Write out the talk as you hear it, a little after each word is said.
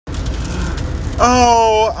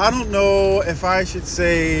Oh, I don't know if I should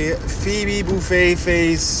say Phoebe Buffet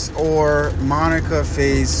face or Monica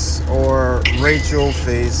face or Rachel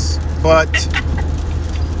face, but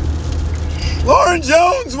Lauren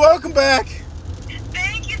Jones, welcome back.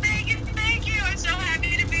 Thank you. I'm so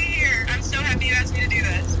happy to be here. I'm so happy you asked me to do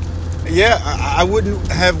this. Yeah, I wouldn't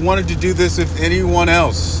have wanted to do this with anyone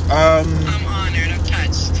else. I'm honored. I'm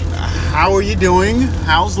touched. How are you doing?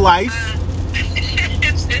 How's life?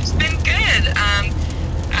 It's been good.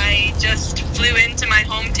 I just flew into my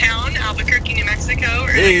hometown, Albuquerque, New Mexico,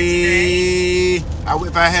 earlier today.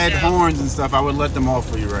 If I had horns and stuff, I would let them off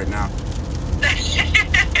for you right now.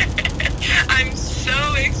 I'm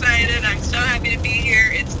so excited. I'm so happy to be here.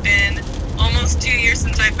 It's been almost 2 years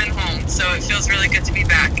since I've been home, so it feels really good to be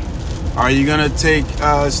back. Are you going to take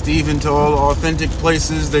Steven to all authentic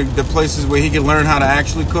places, the places where he can learn how to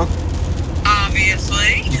actually cook?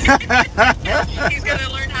 Obviously. He's going to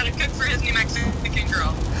learn how to cook for his New Mexican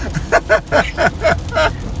girl.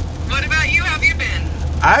 What about you? How have you been?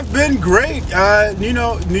 I've been great.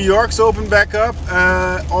 New York's opened back up.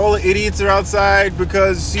 All the idiots are outside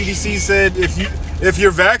because CDC said if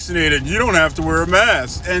you're vaccinated, you don't have to wear a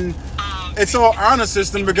mask. And it's all honor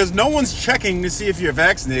system because no one's checking to see if you're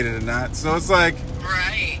vaccinated or not. So it's like,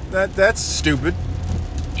 right. That's stupid.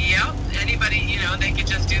 Yep. Anybody, they could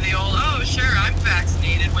just do the old, oh, sure, I'm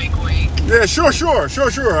vaccinated, wink, wink. Yeah, sure.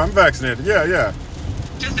 I'm vaccinated. Yeah.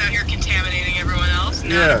 Just out here contaminating everyone else.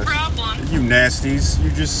 Not a problem. You nasties.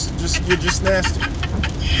 You're just nasty.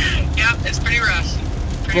 Yep, it's pretty rough.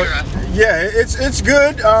 Yeah, it's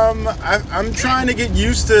good. I'm trying to get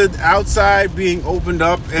used to outside being opened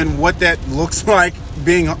up and what that looks like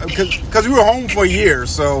being, because we were home for a year,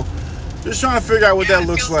 so just trying to figure out what that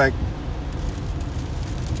looks like.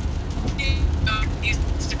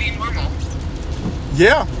 Used to be normal.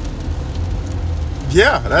 Yeah,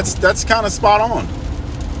 that's kind of spot on.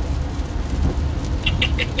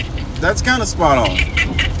 That's kind of spot on.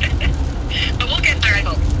 But we'll get there, I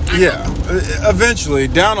hope. Eventually,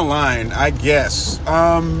 down the line, I guess.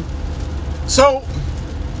 So,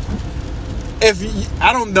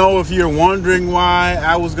 I don't know if you're wondering why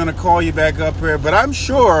I was going to call you back up here, but I'm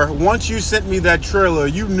sure once you sent me that trailer,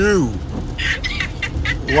 you knew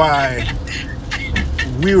why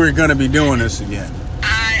we were going to be doing this again.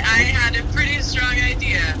 I had a pretty strong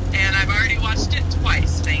idea, and I've already watched it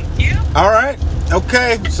twice. Thank you. All right.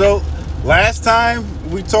 Okay. So, last time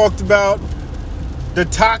we talked about the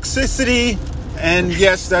toxicity, and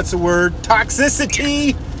yes, that's a word,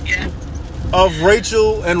 toxicity of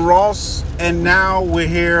Rachel and Ross, and now we're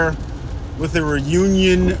here with a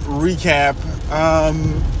reunion recap.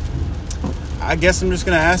 I guess I'm just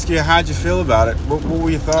going to ask you, how'd you feel about it? What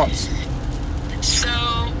were your thoughts? So,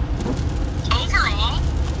 overall,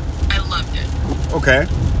 I loved it. Okay.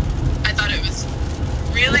 I thought it was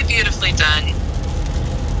really beautifully done.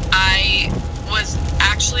 I was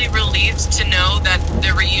actually relieved to know that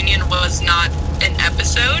the reunion was not an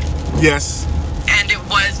episode. Yes. And it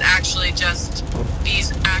was actually just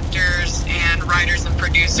these actors and writers and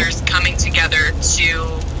producers coming together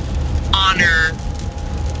to honor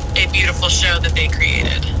a beautiful show that they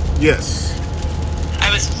created. Yes. I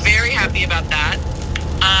was very happy about that.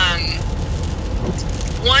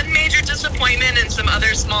 One major disappointment and some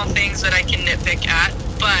other small things that I can nitpick at,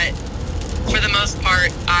 but for the most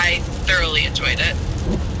part, I thoroughly enjoyed it.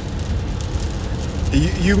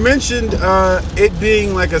 You mentioned it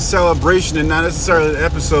being like a celebration and not necessarily an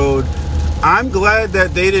episode. I'm glad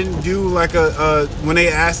that they didn't do like when they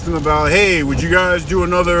asked them about, hey, would you guys do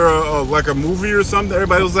another like a movie or something?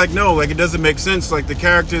 Everybody was like, no, like it doesn't make sense. Like the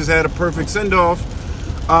characters had a perfect send-off.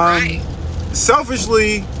 Right.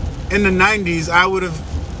 Selfishly, in the 90s, I would have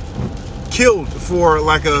killed for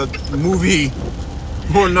like a movie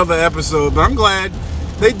or another episode, but I'm glad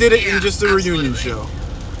they did it in just a reunion show.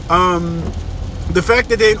 The fact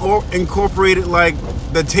that they incorporated like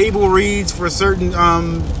the table reads for certain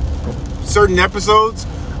episodes,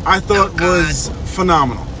 I thought was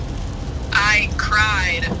phenomenal. I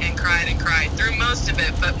cried through most of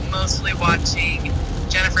it, but mostly watching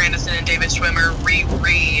Jennifer Aniston and David Schwimmer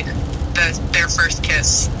reread their first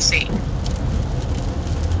kiss scene.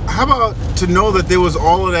 How about to know that there was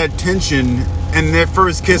all of that tension and their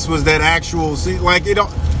first kiss was that actual scene? Like it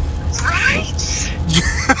all. Right.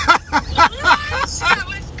 What? That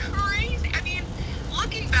was crazy. I mean,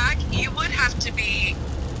 looking back, you would have to be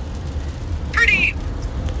pretty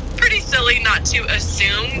silly not to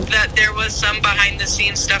assume that there was some behind the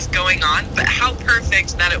scenes stuff going on, but how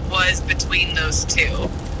perfect that it was between those two,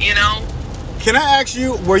 you know? Can I ask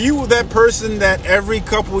you, were you that person that every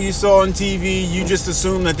couple you saw on TV, you just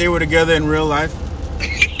assumed that they were together in real life?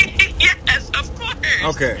 Yes, of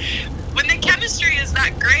Okay. When the chemistry is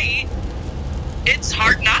that great, it's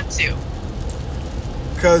hard not to.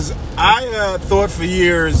 Because I thought for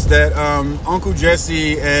years that Uncle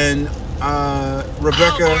Jesse and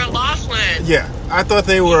Rebecca... Oh, Laura Loughlin. Yeah, I thought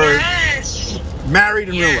they were married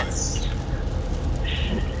in real life. Yes.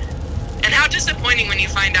 And how disappointing when you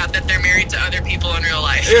find out that they're married to other people in real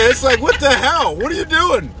life. Yeah, it's like, what the hell? What are you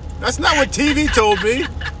doing? That's not what TV told me.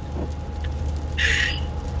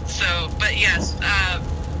 So, but yes,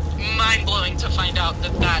 mind-blowing to find out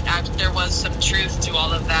that there was some truth to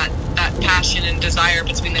all of that passion and desire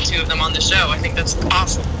between the two of them on the show. I think that's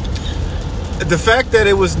awesome. The fact that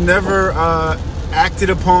it was never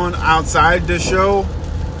acted upon outside the show,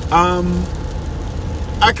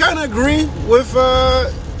 I kind of agree with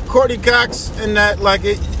Courtney Cox in that, like,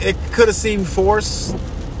 it could have seemed forced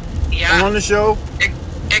on the show.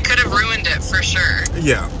 It could have ruined it for sure.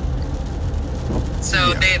 Yeah.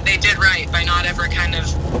 So they did right by not ever kind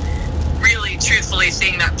of really truthfully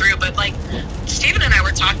seeing that through. But like Steven and I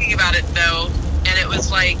were talking about it though, and it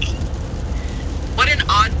was like, what an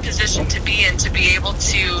odd position to be in, to be able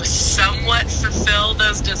to somewhat fulfill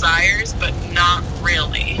those desires, but not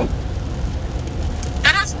really.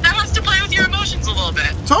 That has to play with your emotions a little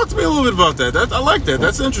bit. Talk to me a little bit about that. I like that.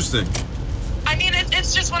 That's interesting. I mean,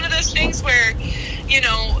 it's just one of those things where, you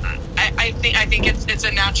know, I think it's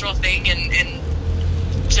a natural thing, and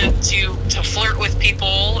to flirt with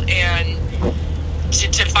people and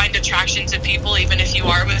to find attraction to people, even if you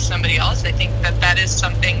are with somebody else. I think that is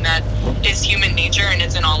something that is human nature and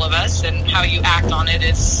is in all of us, and how you act on it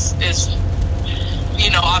is you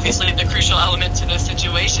know, obviously the crucial element to those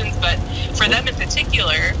situations. But for them in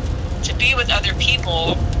particular, to be with other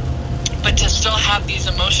people but to still have these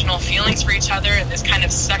emotional feelings for each other and this kind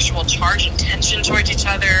of sexual charge and tension towards each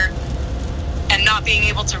other, and not being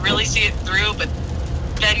able to really see it through, but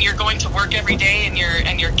then you're going to work every day and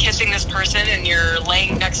you're kissing this person and you're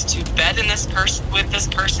laying next to bed in with this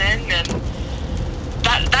person, and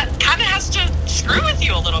that kind of has to screw with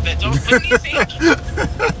you a little bit, wouldn't you think?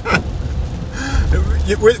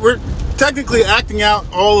 We're technically acting out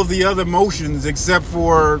all of the other motions except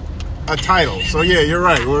for a title. So yeah, you're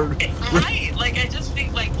right. Right. Like, I just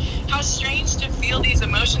think, like, how strange to feel these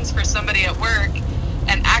emotions for somebody at work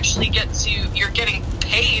and actually you're getting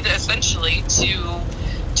paid essentially to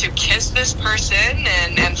kiss this person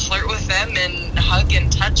and flirt with them and hug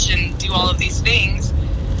and touch and do all of these things,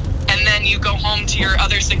 and then you go home to your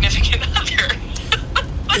other significant other.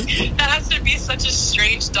 That has to be such a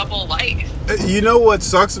strange double life. You know what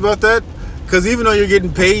sucks about that? Because even though you're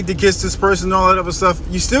getting paid to kiss this person and all that other stuff,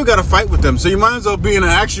 you still got to fight with them. So you might as well be in an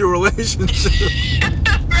actual relationship.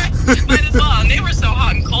 Right. Might as well. And they were so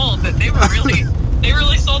hot and cold that they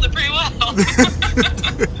really sold it pretty well.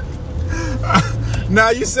 Now,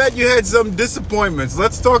 you said you had some disappointments.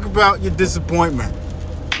 Let's talk about your disappointment.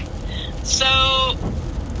 So,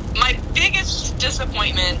 my biggest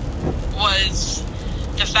disappointment was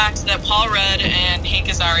the fact that Paul Rudd and Hank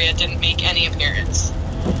Azaria didn't make any appearance.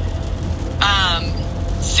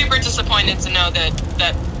 Super disappointed to know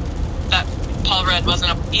that Paul Rudd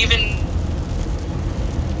wasn't even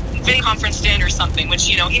video conference stand or something, which,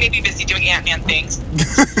 you know, he may be busy doing Ant-Man things.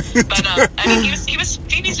 But I mean, he was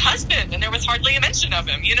Phoebe's husband, and there was hardly a mention of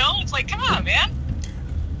him. You know, it's like, come on, man.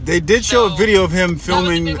 They did show a video of him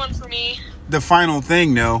filming that was a big one for me. The final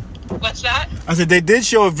thing, though. What's that? I said they did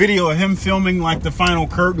show a video of him filming like the final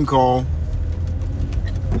curtain call.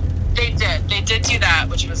 They did do that,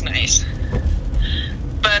 which was nice.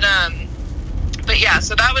 But yeah,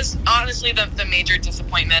 so that was honestly the major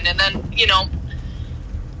disappointment. And then, you know,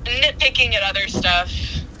 nitpicking at other stuff,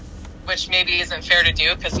 which maybe isn't fair to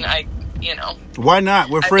do, because you know. Why not?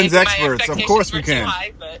 We're friends experts. Of course we can.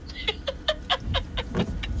 High, but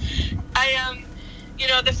you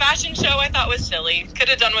know, the fashion show I thought was silly. Could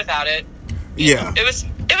have done without it. Yeah. It was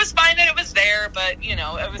fine that it was there, but, you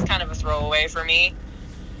know, it was kind of a throwaway for me.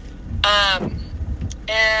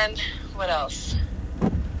 And what else?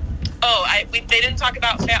 Oh, they didn't talk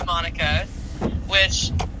about Fat Monica,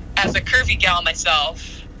 which, as a curvy gal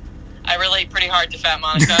myself, I relate pretty hard to Fat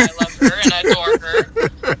Monica. I love her and I adore her.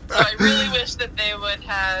 So I really wish that they would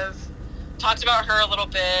have talked about her a little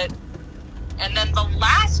bit. And then the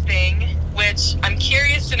last thing, which I'm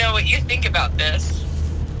curious to know what you think about this,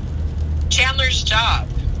 Chandler's job.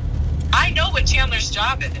 I know what Chandler's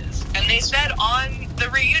job is. And they said on the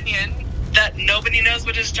reunion that nobody knows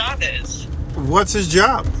what his job is. What's his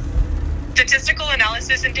job? Statistical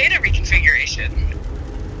analysis and data reconfiguration.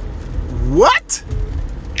 What?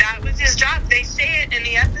 That was his job. They say it in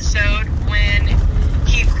the episode when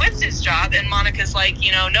he quits his job, and Monica's like,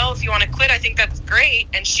 you know, no, if you want to quit, I think that's great.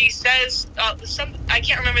 And she says I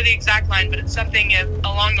can't remember the exact line, but it's something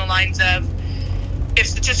along the lines of, if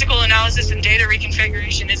statistical analysis and data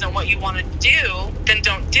reconfiguration isn't what you want to do, then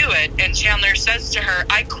don't do it. And Chandler says to her,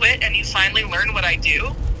 I quit and you finally learn what I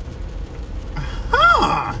do.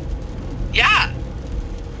 Huh. Yeah.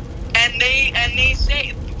 And they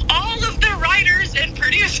say, all of the writers and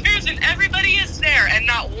producers and everybody is there, and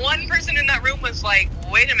not one person in that room was like,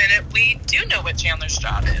 wait a minute, we do know what Chandler's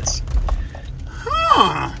job is.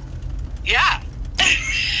 Huh. Yeah.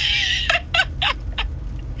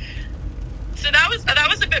 So that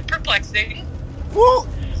was a bit perplexing. Well,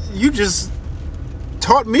 you just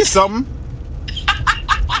taught me something.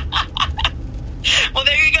 Well,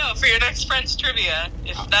 there you go for your next Friends trivia.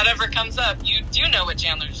 If that ever comes up, you do know what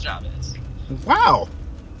Chandler's job is. Wow.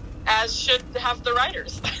 As should have the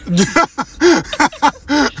writers.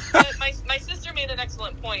 But my sister made an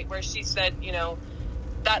excellent point where she said,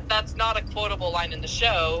 that's not a quotable line in the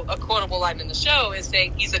show. A quotable line in the show is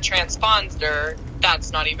saying he's a transponder.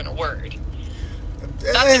 That's not even a word.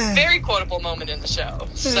 That's a very quotable moment in the show.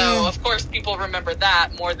 So, of course, people remember that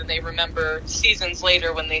more than they remember seasons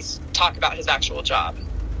later when they talk about his actual job.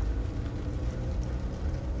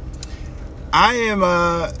 I am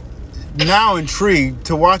now intrigued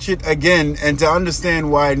to watch it again and to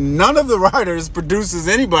understand why none of the writers, producers,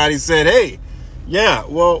 anybody said, hey, yeah,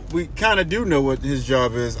 well, we kind of do know what his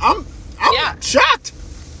job is. I'm shocked.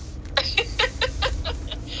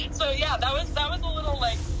 So, yeah, that was a little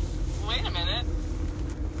like, wait a minute.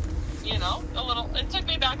 It took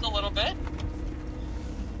me back a little bit.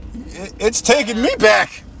 It's taking me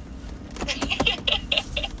back.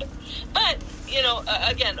 But,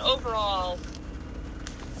 again, overall,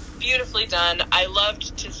 beautifully done. I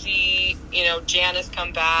loved to see, Janice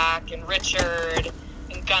come back, and Richard,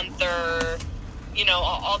 and Gunther,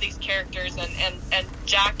 all these characters, and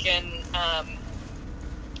Jack and,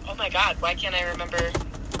 oh my God, why can't I remember?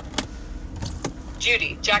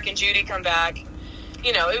 Jack and Judy come back.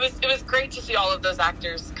 It was great to see all of those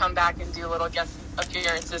actors come back and do little guest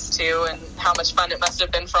appearances too, and how much fun it must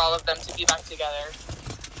have been for all of them to be back together.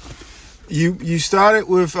 You started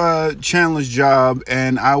with Chandler's job,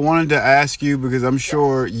 and I wanted to ask you, because I'm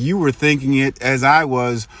sure you were thinking it as I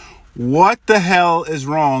was, what the hell is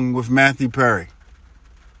wrong with Matthew Perry?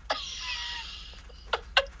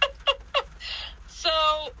 So,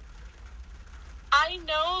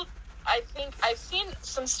 I think I've seen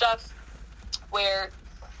some stuff where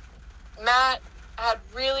Matt had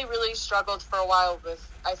really, really struggled for a while with,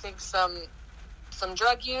 I think, some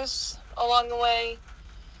drug use along the way.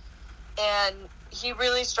 And he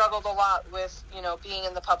really struggled a lot with, being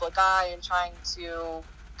in the public eye and trying to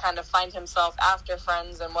kind of find himself after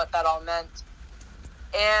Friends and what that all meant.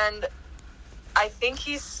 And I think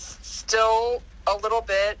he's still a little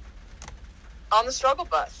bit on the struggle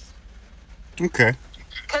bus. Okay.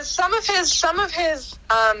 Because some of his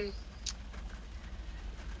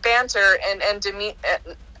banter and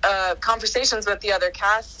conversations with the other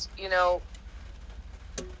cast,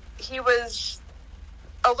 he was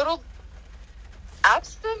a little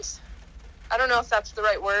absent. I don't know if that's the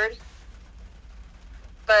right word,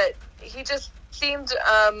 but he just seemed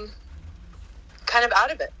kind of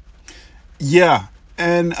out of it. Yeah,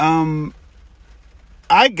 and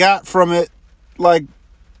I got from it, like,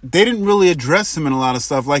 they didn't really address him in a lot of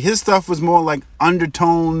stuff. Like, his stuff was more like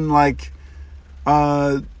undertone, like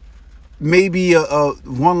maybe a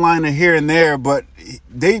one-liner here and there, but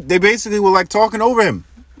they basically were like talking over him,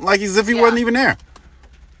 like as if he wasn't even there.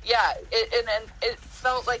 Yeah, it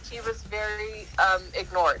felt like he was very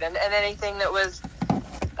ignored, and anything that was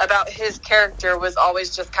about his character was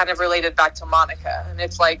always just kind of related back to Monica. And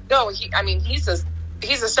it's like, no, he's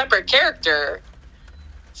a separate character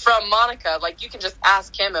from Monica. Like, you can just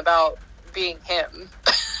ask him about being him.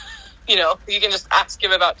 You can just ask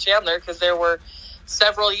him about Chandler, because there were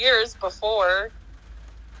several years before,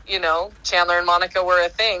 Chandler and Monica were a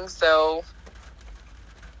thing. So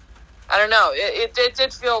I don't know. It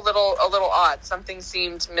did feel a little odd. Something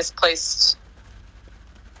seemed misplaced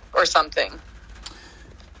or something.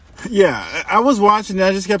 Yeah, I was watching it.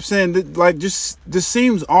 I just kept saying that, like, just this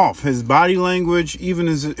seems off. His body language, even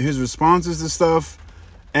his responses to stuff,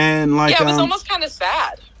 and like, yeah, it was almost kind of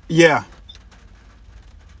sad. Yeah.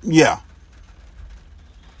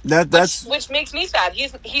 That's which makes me sad.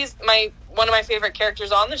 He's one of my favorite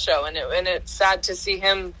characters on the show, and it's sad to see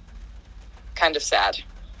him kind of sad.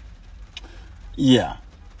 Yeah.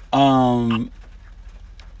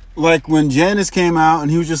 Like when Janice came out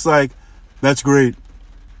and he was just like, "That's great.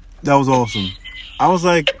 That was awesome." I was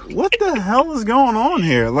like, "What the hell is going on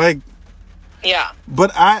here?" Like, yeah.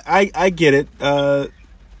 But I get it.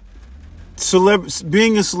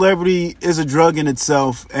 being a celebrity is a drug in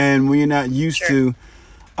itself, and when you're not used to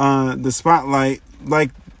the spotlight,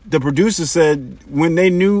 like the producer said, when they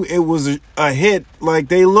knew it was a hit, like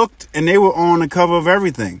they looked and they were on the cover of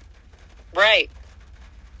everything. Right.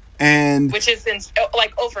 And which is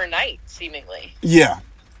like overnight, seemingly. Yeah.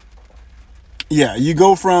 Yeah, you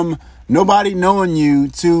go from nobody knowing you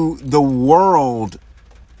to the world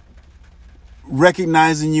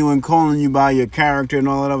recognizing you and calling you by your character and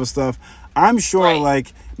all that other stuff. I'm sure,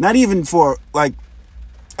 like, not even for, like,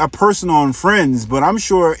 a person on Friends, but I'm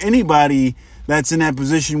sure anybody that's in that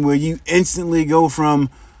position where you instantly go from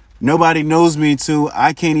nobody knows me to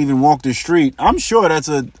I can't even walk the street, I'm sure that's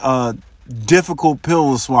a difficult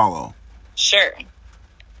pill to swallow. Sure.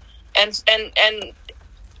 And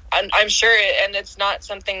I'm sure, and it's not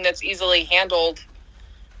something that's easily handled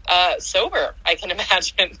sober, I can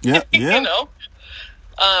imagine. Yeah. You know,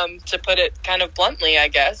 to put it kind of bluntly, I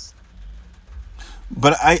guess.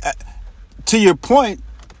 But I to your point,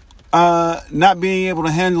 not being able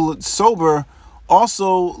to handle it sober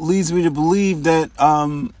also leads me to believe that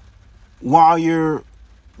while you're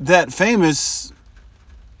that famous,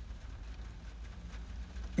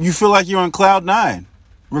 you feel like you're on cloud nine.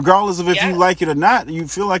 Regardless of if you like it or not, you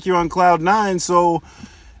feel like you're on cloud nine. So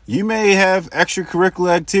you may have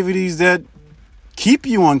extracurricular activities that keep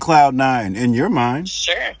you on cloud nine in your mind.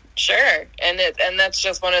 Sure. And that's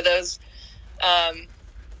just one of those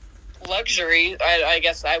luxury. I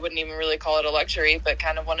guess I wouldn't even really call it a luxury, but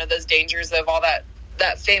kind of one of those dangers of all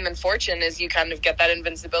that fame and fortune is you kind of get that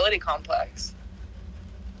invincibility complex.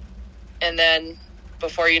 And then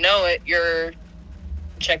before you know it, you're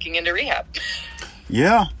checking into rehab.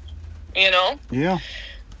 Yeah. You know? Yeah.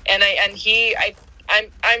 And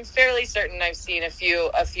I'm fairly certain I've seen a few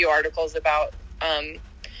articles about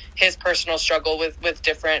his personal struggle with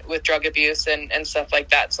drug abuse and stuff like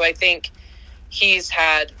that. So I think he's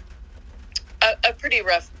had a pretty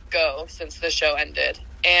rough go since the show ended.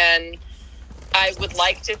 And I would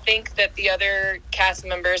like to think that the other cast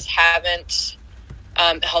members haven't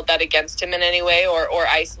held that against him in any way or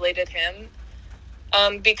isolated him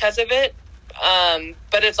because of it.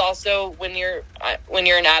 But it's also when you're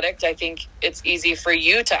an addict, I think it's easy for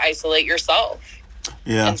you to isolate yourself.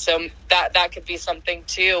 Yeah. And so that could be something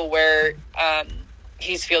too, where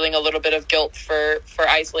he's feeling a little bit of guilt for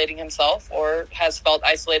isolating himself, or has felt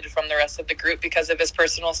isolated from the rest of the group because of his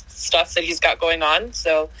personal stuff that he's got going on.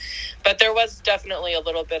 So, but there was definitely a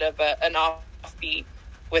little bit of an offbeat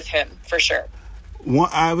with him for sure.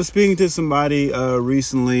 I was speaking to somebody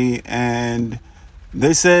recently, and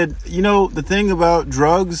they said, the thing about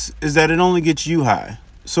drugs is that it only gets you high.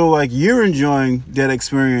 So, like, you're enjoying that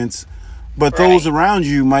experience, but those around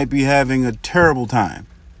you might be having a terrible time.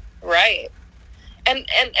 Right. And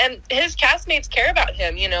his castmates care about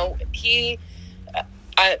him. He,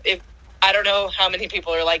 I don't know how many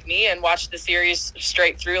people are like me and watch the series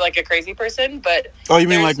straight through like a crazy person, but oh, you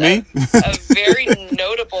mean like me? a very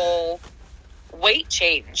notable weight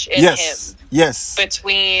change in him. Yes.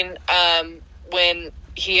 Between when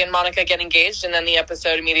he and Monica get engaged and then the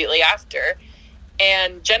episode immediately after.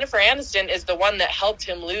 And Jennifer Aniston is the one that helped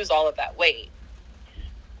him lose all of that weight.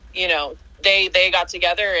 They got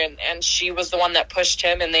together and she was the one that pushed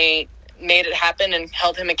him, and they made it happen and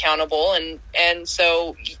held him accountable. And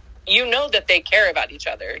so that they care about each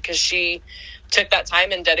other, because she took that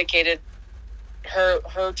time and dedicated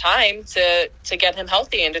her time to get him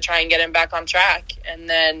healthy and to try and get him back on track. And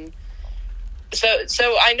then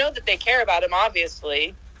so I know that they care about him,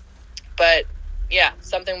 obviously, but yeah,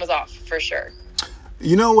 something was off for sure.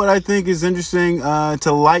 You know what I think is interesting,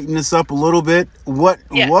 to lighten this up a little bit? What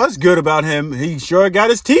was good about him, he sure got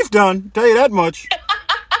his teeth done, tell you that much.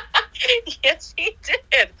 Yes, he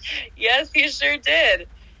did. Yes, he sure did.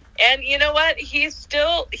 And you know what? He's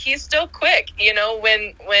still quick.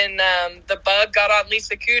 When the bug got on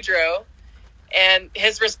Lisa Kudrow, and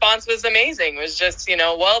his response was amazing. It was just,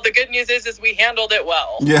 well, the good news is we handled it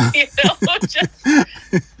well. Yeah. Just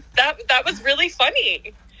that was really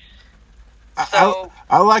funny. So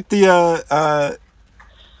I like the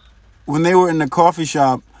when they were in the coffee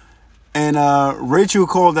shop and Rachel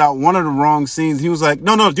called out one of the wrong scenes. He was like,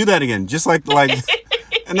 no, do that again. Just like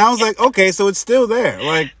and I was like, okay, so it's still there.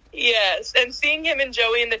 Like, yes. And seeing him and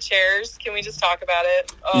Joey in the chairs, can we just talk about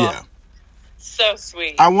it? Oh, yeah. So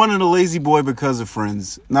sweet. I wanted a lazy boy because of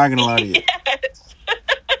Friends. Not gonna lie to you. Yes.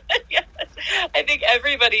 Yes. I think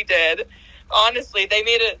everybody did. Honestly,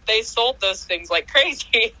 they sold those things like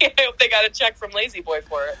crazy. I hope they got a check from Lazy Boy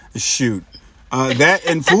for it. Shoot. That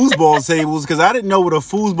and foosball tables, because I didn't know what a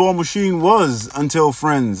foosball machine was until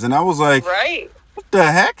Friends. And I was like, right. What the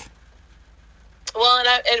heck? Well, and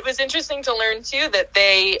it was interesting to learn too that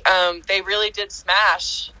they really did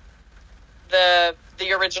smash the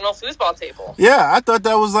original foosball table. Yeah, I thought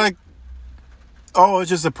that was like, oh, it's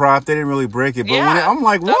just a prop. They didn't really break it. But I'm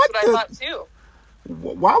like, that's what I thought too.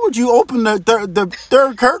 Why would you open the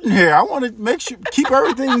third curtain here? I want to keep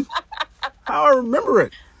everything how I remember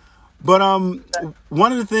it. But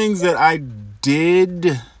one of the things that I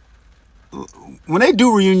did when they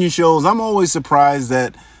do reunion shows, I'm always surprised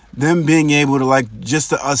that them being able to like just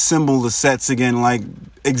to assemble the sets again, like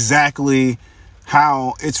exactly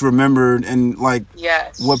how it's remembered and like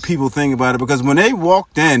what people think about it. Because when they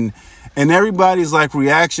walked in and everybody's like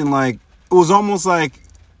reaction, like it was almost like,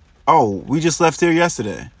 oh, we just left here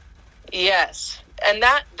yesterday. Yes. And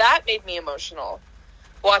that made me emotional,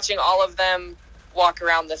 watching all of them walk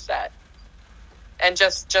around the set and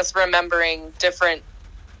just remembering different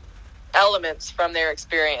elements from their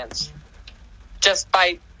experience just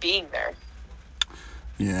by being there.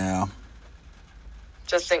 Yeah.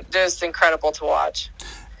 Just incredible to watch.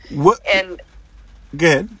 What? And go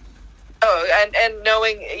ahead. Oh, and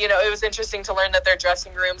knowing, it was interesting to learn that their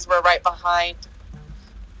dressing rooms were right behind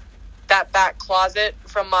that back closet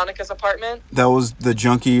from Monica's apartment. That was the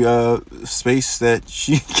junkie space that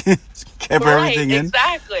she kept everything in.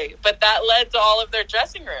 Exactly. But that led to all of their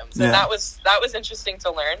dressing rooms, and that was interesting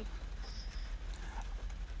to learn.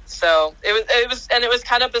 So it was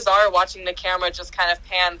kind of bizarre watching the camera just kind of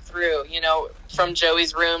pan through, from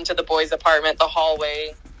Joey's room to the boys' apartment, the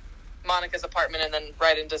hallway, Monica's apartment, and then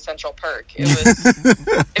right into Central Perk. It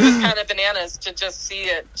was kind of bananas to just see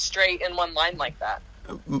it straight in one line like that.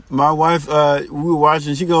 My wife, we were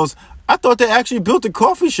watching, she goes, I thought they actually built a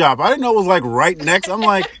coffee shop. I didn't know it was like right next. I'm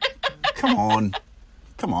like, come on.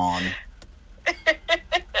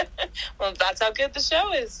 Well, that's how good the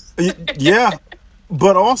show is. Yeah.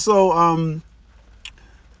 But also,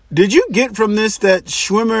 did you get from this that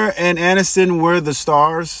Schwimmer and Aniston were the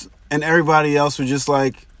stars and everybody else was just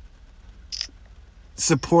like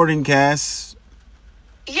supporting cast?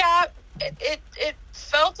 Yeah, it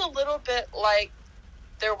felt a little bit like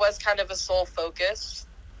there was kind of a sole focus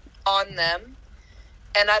on them.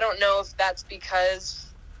 And I don't know if that's because,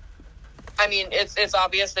 it's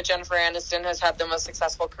obvious that Jennifer Aniston has had the most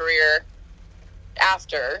successful career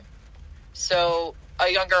after. So a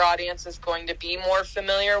younger audience is going to be more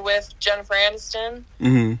familiar with Jennifer Aniston.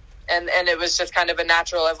 Mm-hmm. And it was just kind of a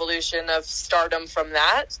natural evolution of stardom from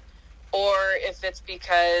that. Or if it's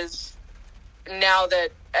because now that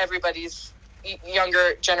everybody's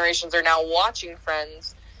younger generations are now watching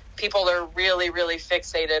Friends, people are really, really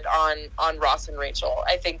fixated on Ross and Rachel.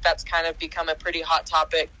 I think that's kind of become a pretty hot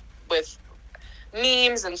topic with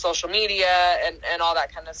memes and social media and all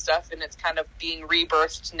that kind of stuff. And it's kind of being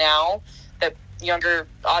rebirthed now that younger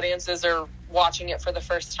audiences are watching it for the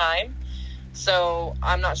first time. So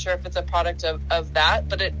I'm not sure if it's a product of that,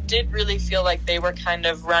 but it did really feel like they were kind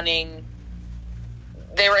of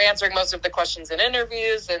they were answering most of the questions in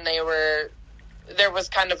interviews, and there was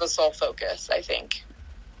kind of a sole focus, I think.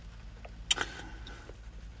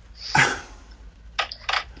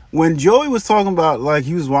 When Joey was talking about, like,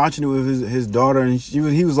 he was watching it with his daughter, and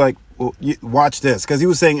he was like, well, watch this, because he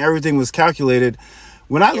was saying everything was calculated.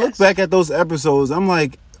 When I look back at those episodes, I'm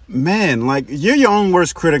like, man, like, you're your own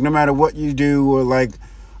worst critic no matter what you do, or like,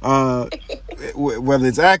 whether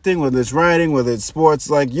it's acting, whether it's writing, whether it's sports,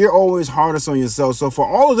 like, you're always hardest on yourself. So for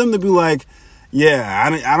all of them to be like,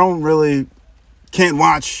 yeah, I don't really, can't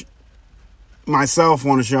watch myself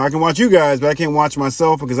on the show. I can watch you guys, but I can't watch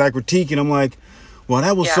myself because I critique, and I'm like, well,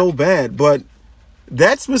 that was so bad. But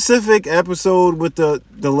that specific episode with the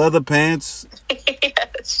leather pants,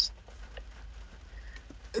 yes.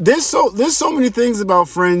 There's so many things about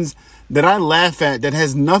Friends that I laugh at that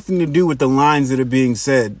has nothing to do with the lines that are being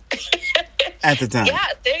said at the time. Yeah,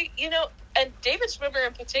 and David Schwimmer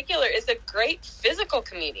in particular is a great physical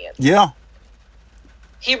comedian. Yeah.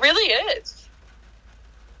 He really is.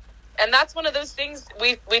 And that's one of those things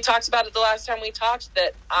we talked about it the last time we talked,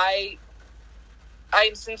 that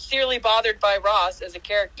I'm sincerely bothered by Ross as a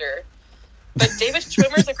character. But David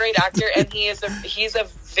Schwimmer's a great actor, and he's a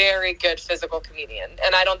very good physical comedian.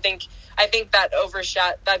 And I think that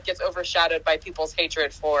gets overshadowed by people's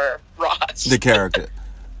hatred for Ross. The character.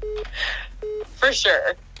 For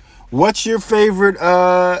sure. What's your favorite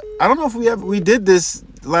I don't know if we did this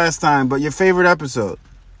last time, but your favorite episode?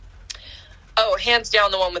 Oh, hands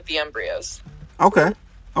down the one with the embryos. Okay.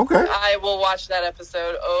 I will watch that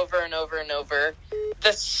episode over and over and over.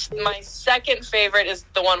 My second favorite is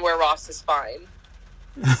the one where Ross is fine.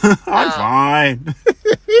 I'm fine.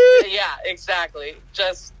 Yeah, exactly.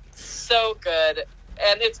 Just so good.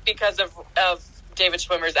 And it's because of David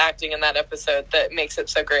Schwimmer's acting in that episode that makes it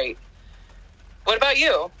so great. What about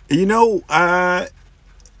you? You know,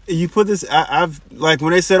 you put this. I've like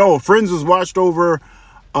when they said, "Oh, Friends was watched over."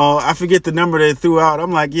 I forget the number they threw out.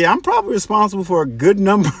 I'm like, yeah, I'm probably responsible for a good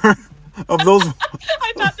number of those.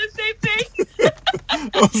 I thought the same thing.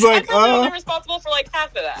 I was like, I'm only responsible for like half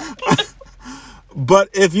of that. But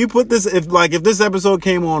if you put this, if this episode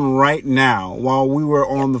came on right now while we were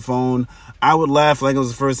on the phone, I would laugh like it was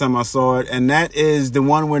the first time I saw it. And that is the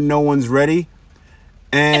one where no one's ready,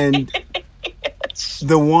 and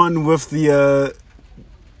the one with the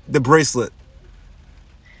bracelet.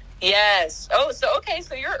 Yes. Oh, so okay,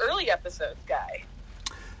 so you're early episodes guy.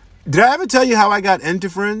 Did I ever tell you how I got into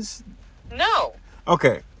Friends? No.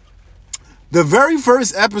 Okay. The very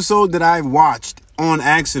first episode that I watched on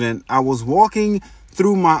accident, I was walking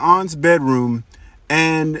through my aunt's bedroom,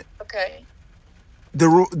 and okay,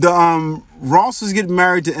 Ross was getting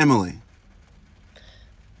married to Emily.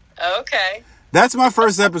 Okay. That's my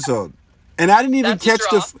first episode, and I didn't even catch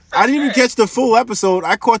the full episode.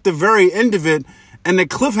 I caught the very end of it, and the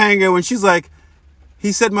cliffhanger when she's like,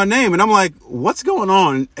 he said my name, and I'm like, what's going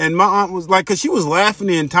on? And my aunt was like, because she was laughing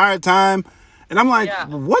the entire time. And I'm like,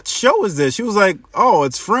 What show is this? She was like, oh,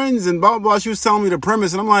 it's Friends and blah, blah, blah. She was telling me the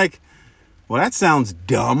premise. And I'm like, well, that sounds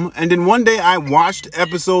dumb. And then one day I watched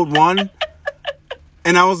episode 1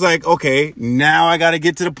 and I was like, okay, now I got to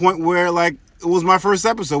get to the point where like it was my first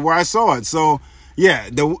episode where I saw it. So yeah,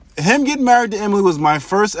 him getting married to Emily was my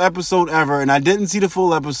first episode ever. And I didn't see the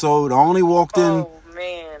full episode. I only walked in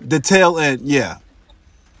the tail end. Yeah.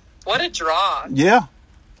 What a draw. Yeah.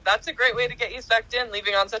 That's a great way to get you sucked in,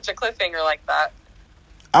 leaving on such a cliffhanger like that.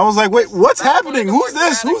 I was like, wait, what's happening? Who's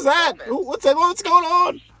this? Who's that? What's going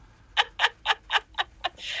on?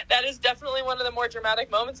 That is definitely one of the more dramatic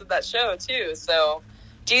moments of that show, too. So,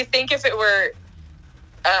 do you think if it were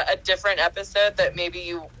a different episode that maybe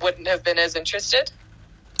you wouldn't have been as interested?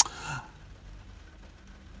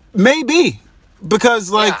 Maybe. Because,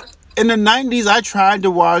 in the 90s, I tried to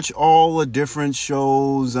watch all the different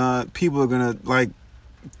shows. People are going to, like,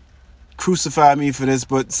 crucify me for this,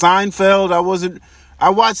 but Seinfeld, I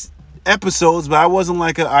watched episodes, but I wasn't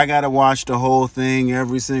like I gotta watch the whole thing,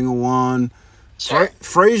 every single one. Sure.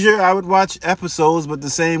 Frasier, I would watch episodes, but the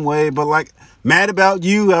same way. But like Mad About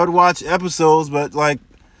You, I would watch episodes, but like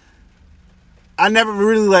I never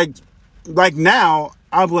really like now.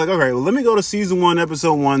 I'll be like, okay, well, let me go to season 1,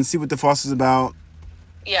 episode 1, see what the fuss is about.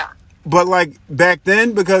 Yeah. But like back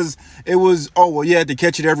then, because it was, oh well, you had to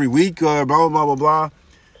catch it every week or blah blah blah blah blah.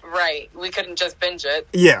 Right. We couldn't just binge it.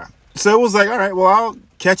 Yeah. So it was like, all right, well, I'll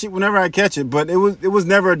catch it whenever I catch it. But it was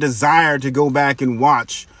never a desire to go back and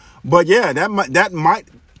watch. But yeah, that might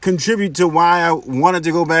contribute to why I wanted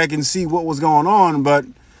to go back and see what was going on. But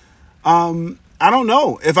I don't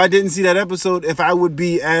know if I didn't see that episode, if I would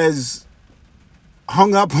be as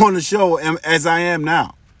hung up on the show as I am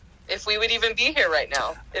now. If we would even be here right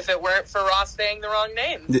now, if it weren't for Ross saying the wrong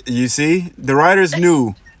name. You see, the writers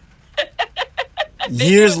knew.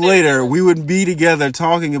 Years later, we would be together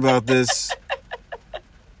talking about this,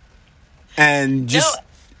 and just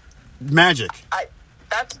magic.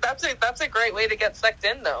 That's a great way to get sucked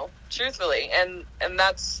in, though. Truthfully, and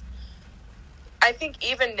that's. I think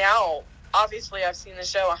even now, obviously, I've seen the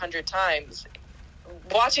show 100 times.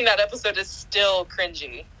 Watching that episode is still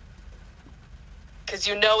cringy because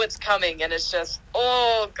you know it's coming, and it's just,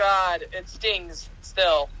 oh God, it stings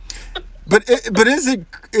still. But is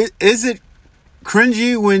it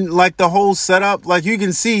cringy when like the whole setup, like you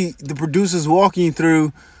can see the producers walking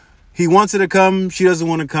through, he wants her to come, she doesn't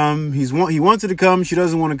want to come, he wants her to come, she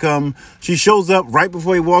doesn't want to come, she shows up right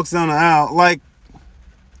before he walks down the aisle, like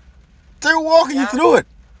they're walking you through it.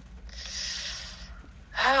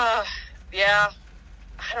 Yeah,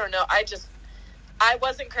 I don't know, I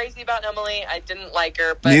wasn't crazy about Emily, I didn't like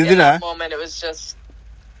her, but Neither in that I. moment it was just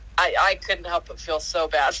I couldn't help but feel so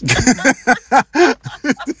bad.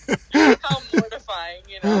 How mortifying,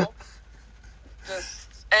 you know. Just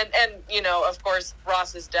and you know, of course,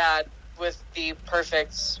 Ross's dad with the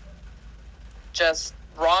perfect, just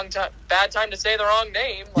wrong time, bad time to say the wrong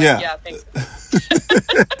name. Like, yeah, thanks.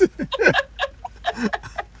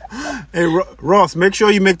 Hey, Ross, make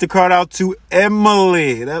sure you make the card out to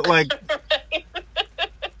Emily. That like. Right.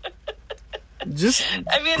 Just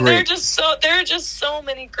I mean, great. there are just so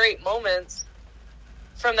many great moments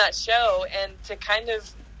from that show, and to kind of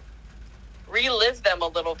relive them a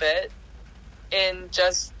little bit in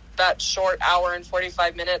just that short hour and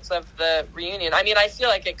 45 minutes of the reunion. I mean, I feel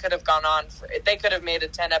like it could have gone on. They could have made a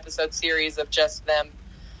 10-episode series of just them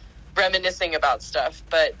reminiscing about stuff,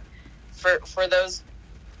 but for those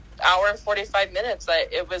hour and 45 minutes.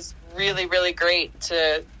 It was really, really great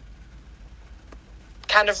to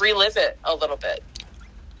kind of relive it a little bit.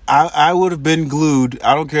 I would have been glued.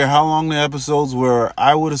 I don't care how long the episodes were.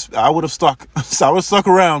 I would have stuck. So I would have stuck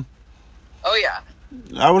around. Oh yeah.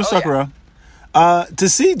 I would have stuck around. To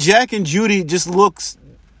see Jack and Judy just looks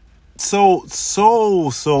so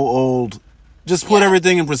old. Just put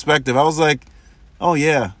everything in perspective. I was like, oh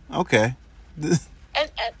yeah, okay.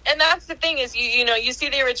 And that's the thing is you see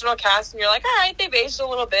the original cast and you're like, all right, they've aged a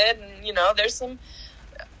little bit, and there's some.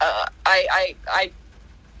 I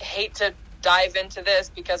hate to dive into this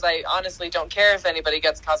because I honestly don't care if anybody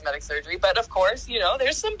gets cosmetic surgery, but of course,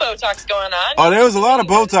 there's some Botox going on. Oh, there was a lot of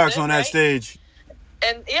Botox on that stage.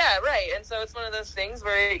 And yeah, right. And so it's one of those things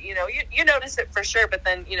where, you notice it for sure, but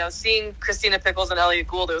then, seeing Christina Pickles and Elliot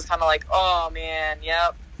Gould, it was kind of like, oh man,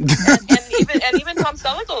 yep. and even Tom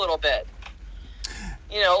Selleck a little bit.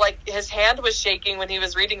 Like his hand was shaking when he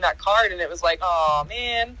was reading that card, and it was like, oh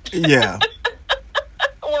man. Yeah.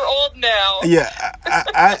 We're old now. Yeah,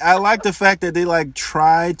 I like the fact that they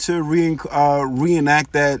try to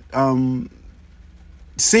reenact that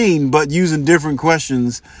scene, but using different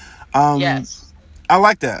questions. Yes, I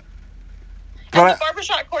like that. And the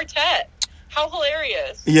Barbershop Quartet, how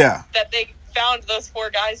hilarious! Yeah, that they found those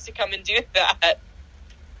 4 guys to come and do that.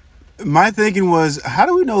 My thinking was, how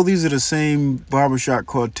do we know these are the same Barbershop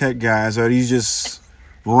Quartet guys? Or are these just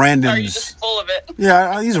randoms? Are you just full of it?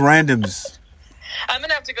 Yeah, are these randoms? I'm going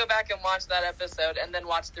to have to go back and watch that episode and then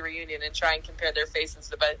watch the reunion and try and compare their faces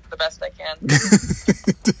the best I can.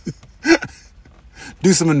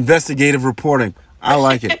 Do some investigative reporting. I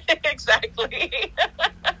like it. Exactly.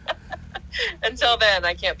 Until then,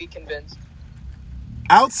 I can't be convinced.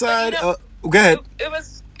 Outside, go ahead. It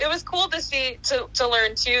was cool to see, to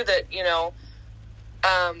learn too that,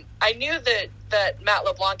 I knew that Matt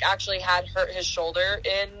LeBlanc actually had hurt his shoulder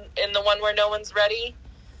in the one where no one's ready.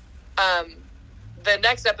 The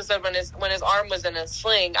next episode when his arm was in a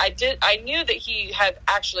sling, I knew that he had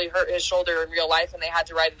actually hurt his shoulder in real life and they had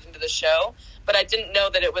to write it into the show, but I didn't know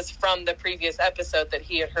that it was from the previous episode that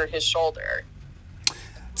he had hurt his shoulder.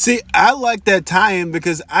 See, I like that tie-in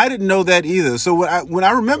because I didn't know that either. So when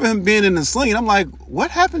I remember him being in the sling, I'm like,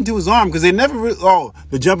 what happened to his arm? Because they never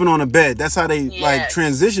the jumping on a bed. That's how they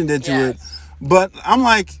transitioned into it. But I'm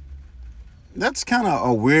like, that's kind of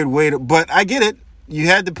a weird way to. But I get it. You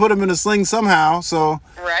had to put him in a sling somehow, so...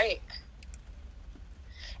 Right.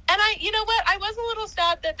 And you know what? I was a little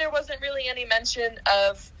sad that there wasn't really any mention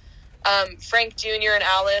of Frank Jr. and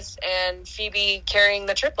Alice and Phoebe carrying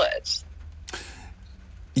the triplets.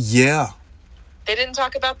 Yeah. They didn't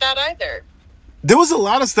talk about that either. There was a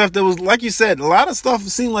lot of stuff that was, like you said, a lot of stuff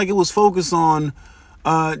seemed like it was focused on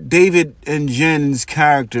David and Jen's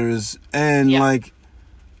characters and,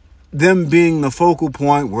 them being the focal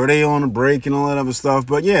point, were they on a break and all that other stuff.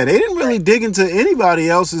 But yeah, they didn't really dig into anybody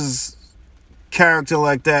else's character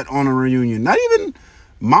like that on a reunion. Not even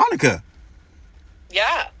Monica.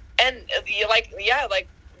 Yeah. And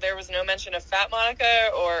there was no mention of Fat Monica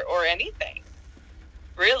or anything.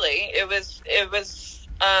 Really. It was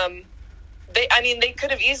they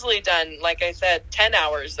could have easily done, like I said, 10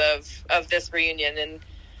 hours of this reunion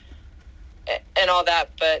and all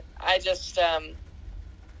that, but I just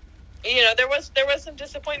there was some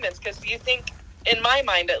disappointments because you think, in my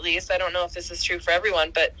mind at least, I don't know if this is true for everyone,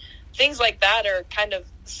 but things like that are kind of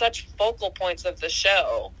such focal points of the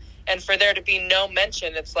show, and for there to be no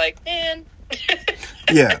mention, it's like, man.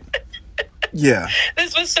 Yeah.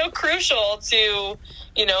 This was so crucial to,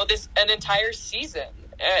 an entire season,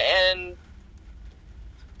 and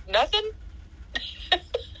nothing.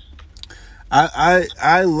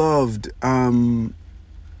 I loved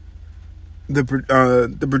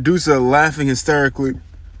the producer laughing hysterically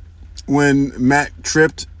when Matt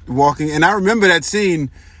tripped walking, and I remember that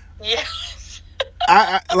scene. Yes.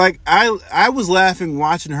 I was laughing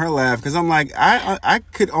watching her laugh because I'm like, I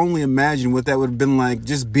could only imagine what that would have been like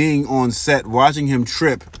just being on set watching him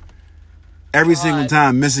trip every single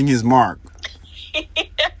time, missing his mark.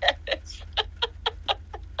 Yes.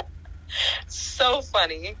 So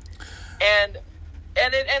funny, and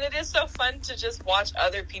it is so fun to just watch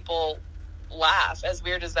other people laugh, as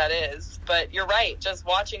weird as that is. But you're right, just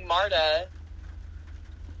watching Marta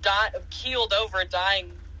keeled over,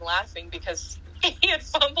 dying laughing because he had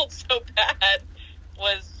fumbled so bad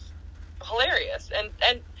was hilarious.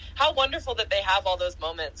 And how wonderful that they have all those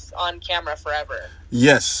moments on camera forever.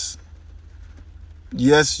 Yes. Like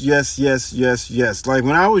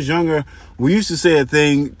when I was younger, we used to say a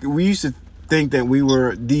thing. We used to think that we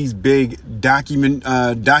were these big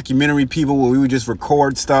documentary people where we would just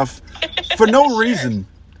record stuff for no reason.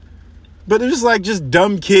 But they're just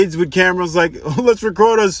dumb kids with cameras like, oh, let's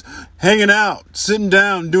record us hanging out, sitting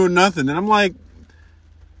down, doing nothing. And I'm like,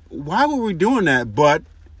 why were we doing that? But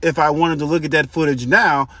if I wanted to look at that footage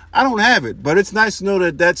now, I don't have it. But it's nice to know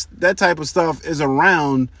that that type of stuff is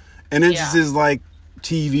around in instances like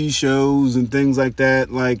TV shows and things like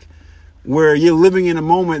that, like where you're living in a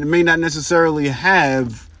moment and may not necessarily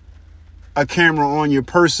have a camera on your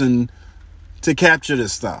person to capture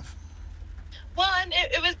this stuff. Well, and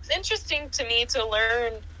it was interesting to me to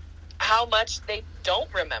learn how much they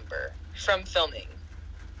don't remember from filming.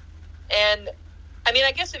 And I mean,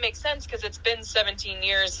 I guess it makes sense because it's been 17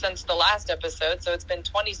 years since the last episode, so it's been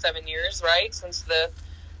 27 years, right, since the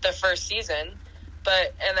first season.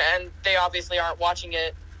 But and they obviously aren't watching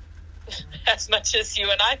it as much as you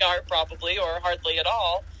and I are, probably, or hardly at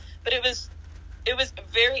all. But it was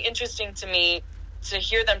very interesting to me to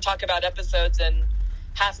hear them talk about episodes, and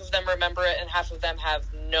half of them remember it and half of them have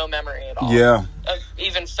no memory at all. Yeah. Of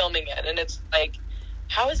even filming it, and it's like,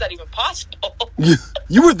 how is that even possible?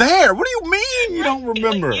 You were there. What do you mean you don't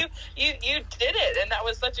remember? Like you did it, and that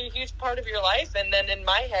was such a huge part of your life. And then in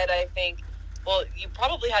my head, I think, well, you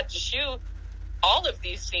probably had to shoot all of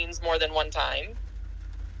these scenes more than one time.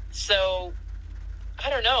 So I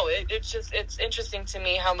don't know. It's interesting to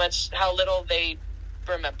me how little they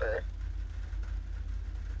remember.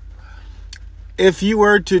 If you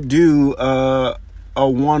were to do a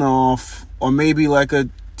one-off, or maybe like a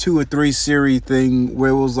 2 or 3 series thing where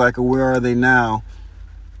it was like a Where Are They Now?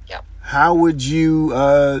 Yeah. How would you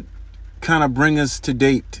kind of bring us to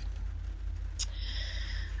date?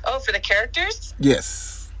 Oh, for the characters?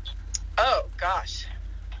 Yes. Oh, gosh.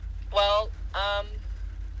 Well,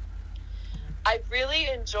 I really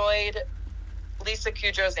enjoyed Lisa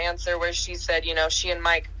Kudrow's answer where she said, she and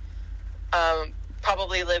Mike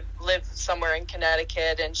probably live somewhere in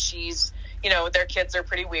Connecticut, and she's, their kids are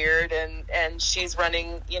pretty weird, and she's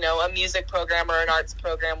running, a music program or an arts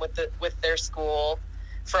program with their school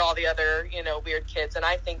for all the other, weird kids. And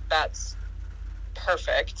I think that's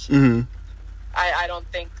perfect. Mm-hmm. I don't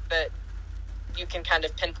think that you can kind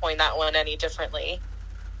of pinpoint that one any differently.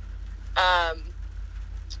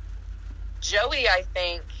 Joey, I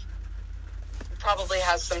think, probably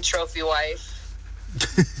has some trophy wife.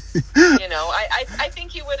 I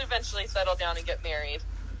think he would eventually settle down and get married.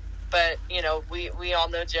 But, we all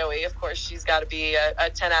know Joey. Of course, she's got to be a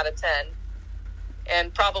 10 out of 10.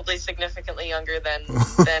 And probably significantly younger than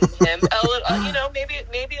him. A little,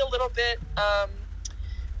 maybe a little bit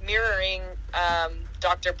mirroring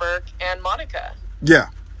Dr. Burke and Monica. Yeah.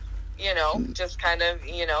 Just kind of,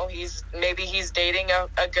 he's dating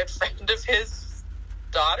a good friend of his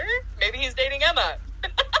daughter. Maybe he's dating Emma.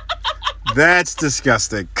 That's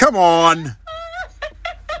disgusting. Come on.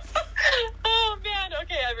 Oh, man.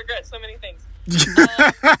 Okay, I regret so many things.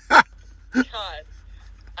 God.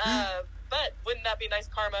 But wouldn't that be nice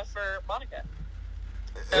karma for Monica?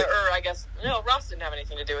 Or I guess, no, Ross didn't have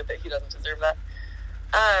anything to do with it. He doesn't deserve that.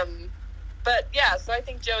 But, yeah, so I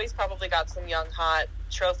think Joey's probably got some young, hot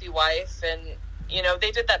trophy wife. And,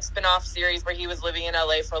 they did that spin-off series where he was living in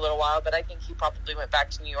L.A. for a little while, but I think he probably went back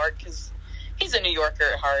to New York because he's a New Yorker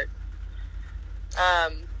at heart.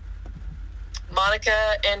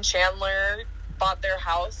 Monica and Chandler bought their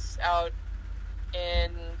house out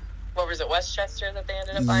in, what was it, Westchester that they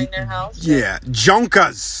ended up buying their house? Yeah,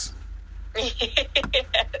 Jonkers.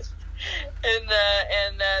 Yes. And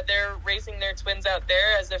they're raising their twins out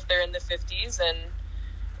there as if they're in the 50s.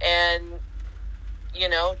 And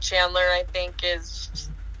Chandler, I think, is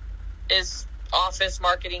office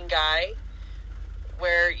marketing guy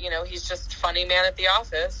where, he's just funny man at the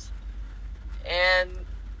office. And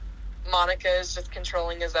Monica is just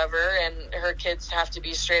controlling as ever, and her kids have to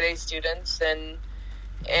be straight A students and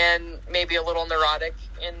maybe a little neurotic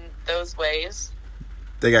in those ways.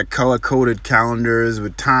 They got color-coded calendars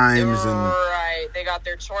with times and... Right. They got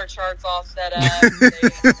their chore charts all set up.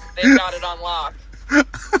 They've got it on lock.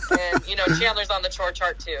 And, Chandler's on the chore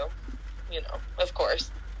chart, too. Of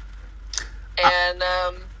course. And,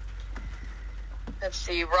 let's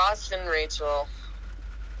see, Ross and Rachel.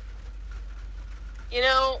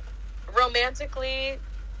 Romantically,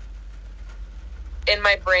 in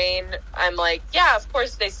my brain, I'm like, yeah, of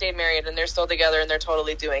course they stayed married and they're still together and they're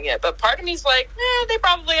totally doing it. But part of me's like, they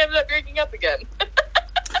probably ended up breaking up again.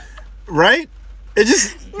 Right? It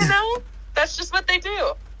just... that's just what they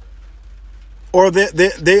do. Or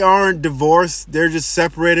they aren't divorced. They're just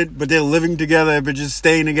separated, but they're living together, but just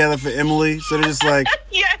staying together for Emily. So they're just like...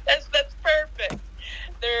 Yes, that's perfect.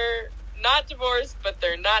 They're not divorced, but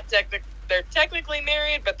they're not they're technically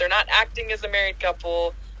married, but they're not acting as a married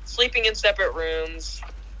couple, sleeping in separate rooms.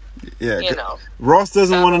 Yeah. You know. Ross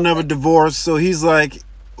doesn't want another divorce, so he's like,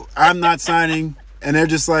 I'm not signing. And they're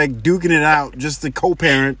just like duking it out just to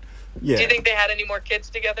co-parent. Yeah. Do you think they had any more kids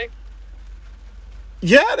together?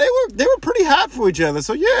 Yeah, they were pretty hot for each other.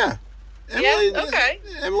 So yeah. Emily, yeah. Okay.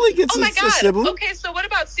 Emily gets a sibling. Okay, so what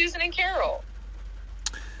about Susan and Carol?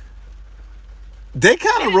 They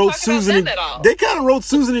kind of wrote Susan. They kind of wrote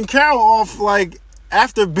Susan and Carol off like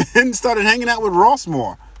after Ben started hanging out with Ross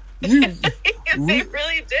more. They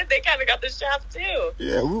really did. They kind of got the shaft too.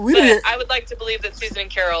 Yeah, we didn't. I would like to believe that Susan and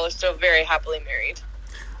Carol are still very happily married.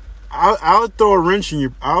 I'll throw a wrench in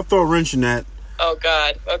you. I'll throw a wrench in that. Oh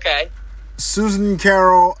God. Okay. Susan and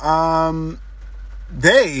Carol,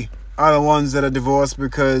 they are the ones that are divorced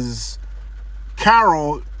because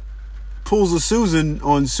Carol pulls a Susan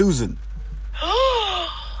on Susan.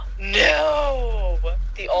 No,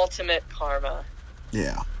 the ultimate karma.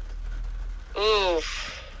 Yeah.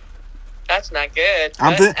 Oof, that's not good.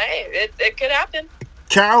 Hey, it could happen.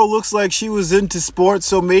 Carol looks like she was into sports,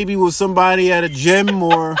 so maybe with somebody at a gym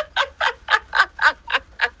or.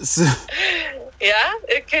 So, yeah,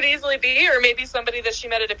 it could easily be, or maybe somebody that she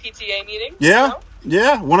met at a PTA meeting. Yeah, you know?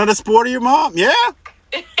 Yeah, one of the sportier mom. Yeah.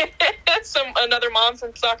 Another mom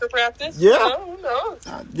from soccer practice. Yeah. You know, who knows?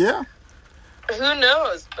 Yeah. Who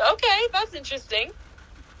knows? Okay, that's interesting.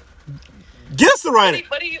 Guess the writer.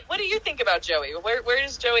 What do you think about Joey? Where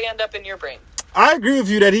does Joey end up in your brain? I agree with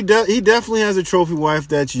you that he definitely has a trophy wife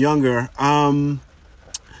that's younger.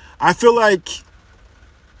 I feel like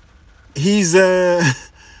he's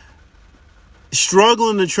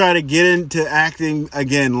struggling to try to get into acting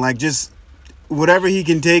again. Like just whatever he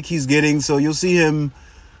can take, he's getting. So you'll see him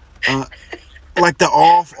like the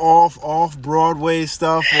off Broadway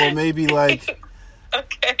stuff, or maybe like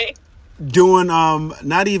okay, doing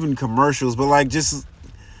not even commercials, but like just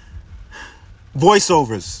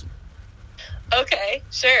voiceovers. Okay,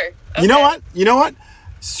 sure. Okay. You know what?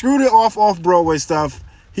 Screw the off Broadway stuff.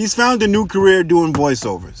 He's found a new career doing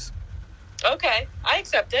voiceovers. Okay, I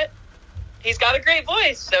accept it. He's got a great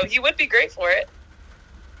voice, so he would be great for it.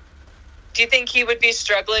 Do you think he would be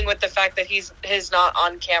struggling with the fact that he's not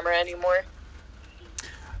on camera anymore?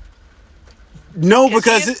 No,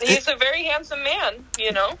 because he's a very handsome man,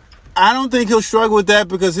 you know. I don't think he'll struggle with that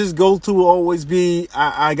because his go-to will always be,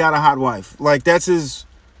 I got a hot wife. Like that's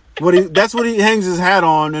that's what he hangs his hat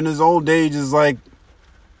on in his old age is like,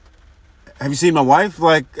 have you seen my wife?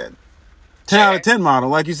 Like 10 out of 10 model.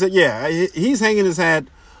 Like you said, yeah, he's hanging his hat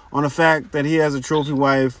on the fact that he has a trophy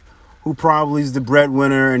wife who probably is the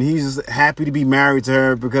breadwinner, and he's happy to be married to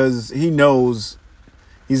her because he knows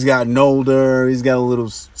he's gotten older. He's got a little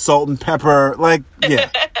salt and pepper. Like, yeah.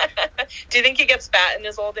 Do you think he gets fat in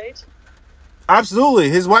his old age? Absolutely.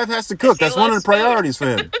 His wife has to cook. That's one of the priorities for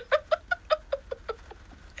him.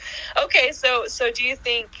 Okay, so do you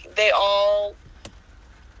think they all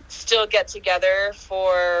still get together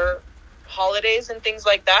for holidays and things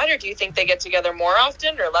like that, or do you think they get together more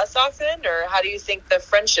often or less often, or how do you think the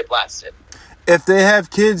friendship lasted? If they have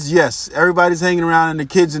kids, yes. Everybody's hanging around and the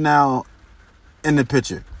kids are now in the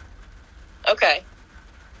picture. Okay.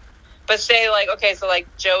 But say so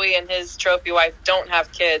Joey and his trophy wife don't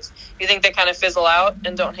have kids. You think they kind of fizzle out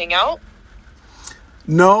and don't hang out?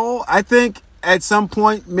 No, I think at some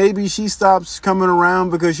point maybe she stops coming around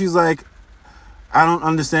because she's like, I don't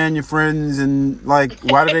understand your friends, and like,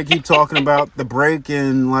 why do they keep talking about the break?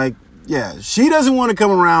 And like, yeah, she doesn't want to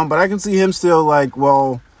come around, but I can see him still like,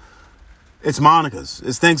 well, it's Monica's,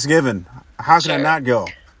 it's Thanksgiving. How can I not go?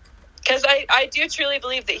 Because I do truly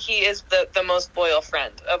believe that he is the most loyal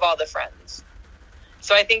friend of all the friends.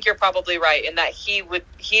 So I think you're probably right in that he would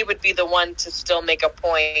be the one to still make a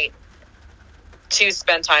point to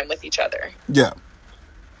spend time with each other. Yeah.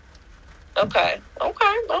 Okay.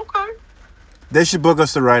 They should book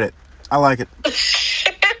us to write it. I like it.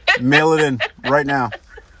 Mail it in right now.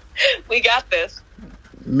 We got this.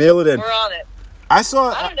 Mail it in. We're on it. I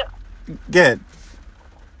don't know. Get.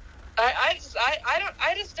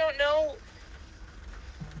 I just don't know.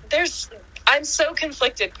 I'm so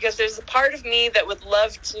conflicted because there's a part of me that would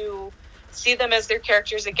love to see them as their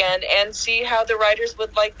characters again and see how the writers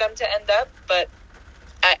would like them to end up, but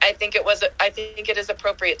I think it is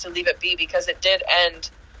appropriate to leave it be because it did end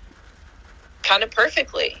kind of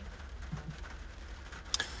perfectly.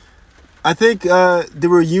 I think the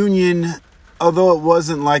reunion, although it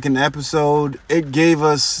wasn't like an episode, it gave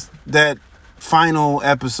us that final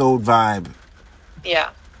episode vibe.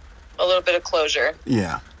 Yeah. A little bit of closure.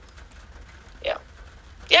 Yeah.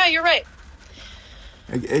 Yeah, you're right.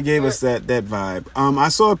 It gave us that vibe. I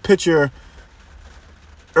saw a picture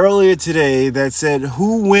earlier today that said,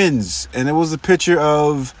 who wins? And it was a picture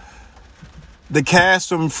of The cast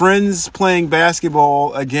from Friends playing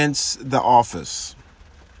basketball against The Office.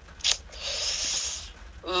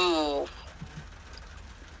 Ooh.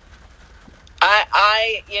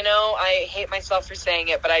 I hate myself for saying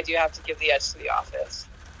it, but I do have to give the edge to The Office.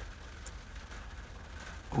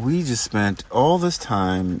 We just spent all this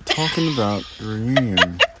time talking about the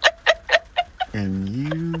reunion, and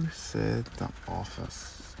you said The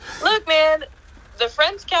Office. Look, man, the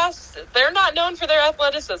Friends cast, they're not known for their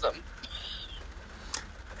athleticism.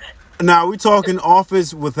 Now, are we talking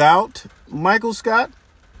Office without Michael Scott?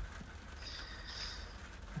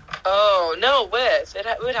 Oh, no, with. It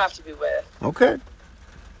would have to be with. Okay.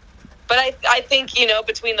 But I think,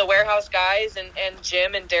 between the warehouse guys and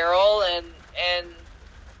Jim and Daryl and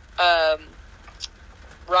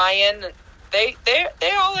Ryan, they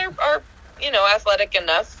all are athletic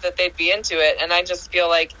enough that they'd be into it. And I just feel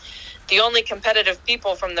like the only competitive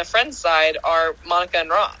people from the Friends side are Monica and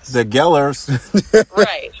Ross. The Gellers.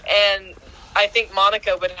 Right. And I think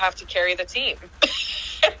Monica would have to carry the team.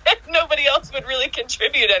 Nobody else would really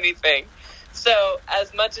contribute anything. So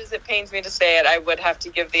as much as it pains me to say it, I would have to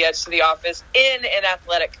give the edge to The Office in an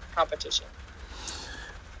athletic competition.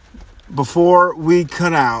 Before we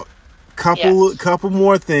cut out, couple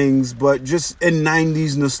more things, but just in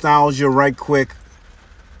 90s nostalgia right quick.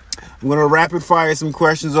 I'm going to rapid fire some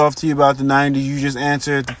questions off to you about the 90s. You just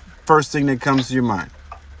answer the first thing that comes to your mind.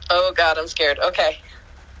 Oh, God, I'm scared. Okay.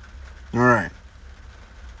 All right.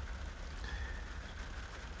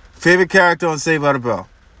 Favorite character on Saved by the Bell?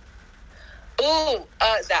 Ooh,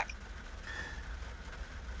 Zach.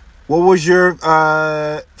 What was your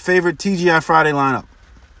favorite TGI Friday lineup?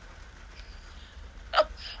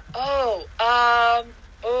 Oh.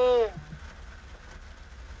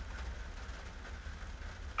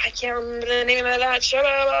 I can't remember the name of that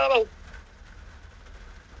show.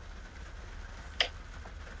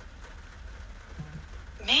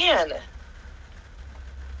 Man.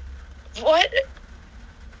 What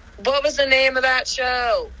was the name of that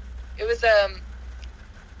show? It was,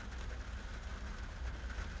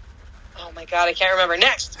 oh my God, I can't remember.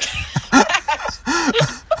 Next.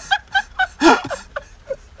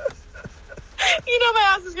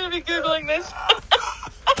 My ass is going to be Googling this.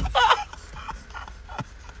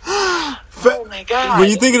 Oh my God. When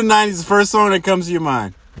you think of the 90s, the first song that comes to your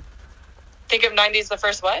mind? Think of 90s, the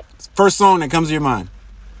first what? First song that comes to your mind.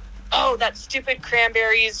 Oh, that stupid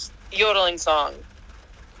Cranberries yodeling song.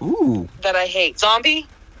 Ooh. That I hate. Zombie?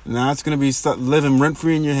 Now it's going to be living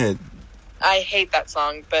rent-free in your head. I hate that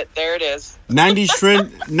song, but there it is.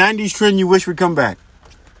 90s trend you wish would come back.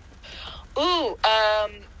 Ooh,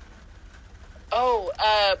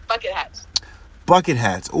 bucket hats. Bucket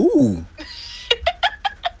hats. Ooh.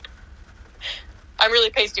 I'm really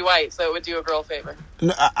pasty white, so it would do a girl a favor.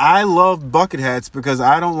 I love bucket hats because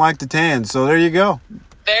I don't like to tan, so there you go.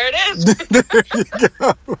 There it is. There you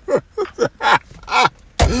go.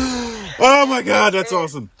 Oh my God, that's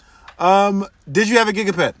awesome. Did you have a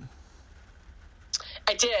Gigapet?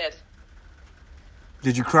 I did.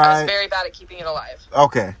 Did you cry? I was very bad at keeping it alive.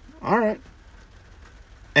 Okay. All right.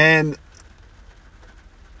 And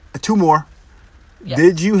two more. Yes.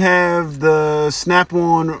 Did you have the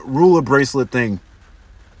Snap-on ruler bracelet thing?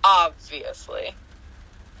 Obviously.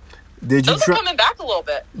 Those are coming back a little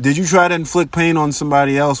bit. Did you try to inflict pain on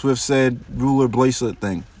somebody else with said ruler bracelet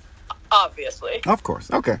thing? Obviously. Of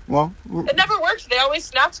course. Okay. Well, it never worked. They always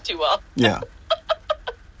snapped too well. Yeah.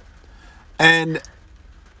 And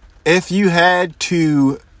if you had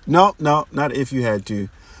to, no, not if you had to,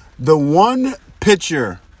 the one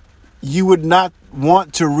picture you would not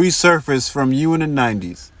want to resurface from you in the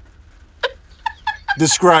 90s.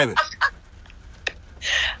 Describe it.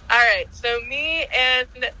 All right. So me and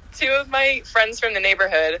two of my friends from the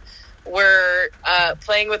neighborhood were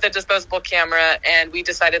playing with a disposable camera, and we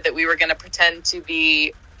decided that we were going to pretend to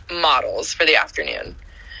be models for the afternoon.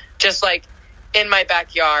 Just like in my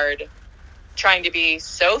backyard, trying to be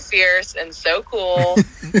so fierce and so cool.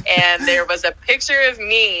 And there was a picture of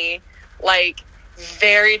me, like,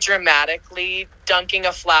 very dramatically dunking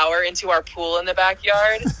a flower into our pool in the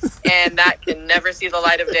backyard, and that can never see the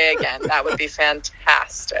light of day again. That would be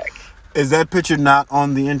fantastic. Is that picture not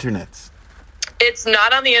on the internet? It's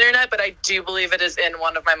not on the internet, but I do believe it is in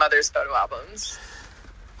one of my mother's photo albums.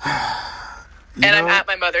 I'm at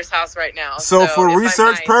my mother's house right now. So for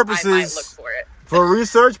research purposes, I might look for it. For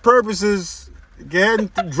research purposes, go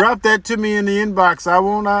ahead and drop that to me in the inbox. I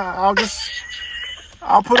won't. I'll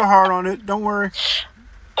put a heart on it. Don't worry.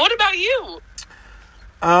 What about you?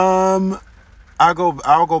 I'll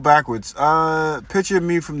go backwards. Picture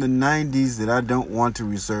me from the 90s that I don't want to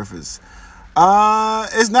resurface.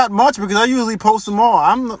 It's not much because I usually post them all.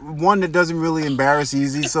 I'm the one that doesn't really embarrass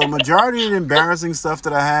easy. So majority of the embarrassing stuff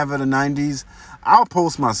that I have of the 90s, I'll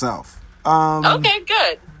post myself. Okay,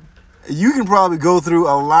 good. You can probably go through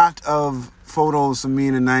a lot of photos of me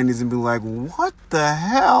in the 90s and be like, what the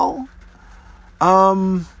hell?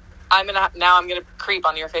 I'm gonna creep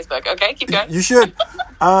on your Facebook. Okay, keep going. You should.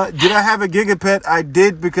 Did I have a Gigapet? I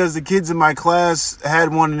did because the kids in my class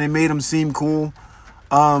had one and they made them seem cool.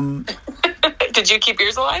 Did you keep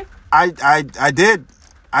yours alive? I did.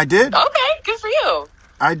 Okay, good for you.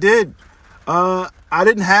 I did. I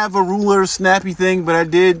didn't have a ruler snappy thing, but I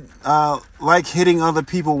did like hitting other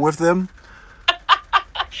people with them.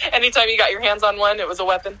 Anytime you got your hands on one, it was a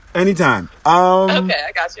weapon? Anytime. Okay,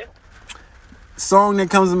 I got you. Song that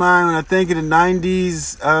comes to mind when I think of the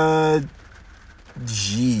 90s,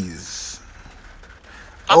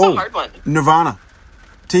 That's a hard one. Nirvana.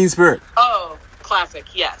 Teen Spirit. Oh, classic,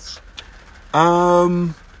 yes. TGIF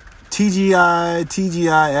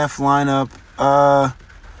lineup.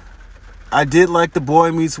 I did like The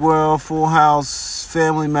Boy Meets World, Full House,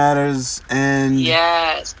 Family Matters, and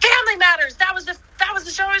yes, Family Matters. That was the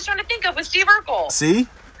show I was trying to think of with Steve Urkel. See,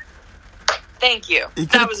 thank you.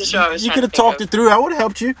 That was the show I was. You could have talked it through. I would have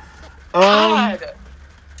helped you. God,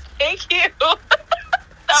 thank you. That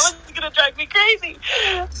was gonna drive me crazy.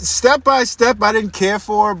 Step by Step, I didn't care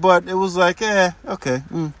for, but it was like, okay.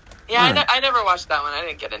 Yeah, I never watched that one. I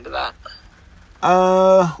didn't get into that.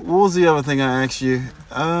 What was the other thing I asked you?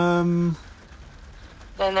 Then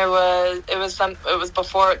it was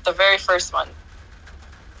before the very first one.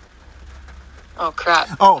 Oh crap.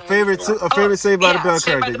 Oh, favorite Saved by the Bell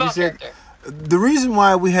character. You said the reason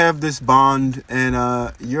why we have this bond and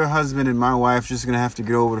your husband and my wife just gonna have to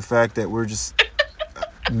get over the fact that we're just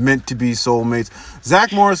meant to be soulmates.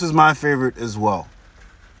 Zach Morris is my favorite as well.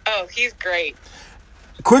 Oh, he's great.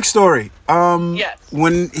 Quick story. Yes.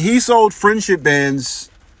 When he sold friendship bands,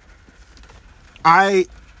 I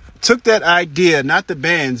took that idea, not the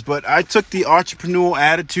bands, but I took the entrepreneurial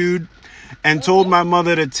attitude and told my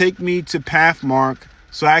mother to take me to Pathmark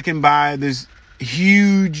so I can buy this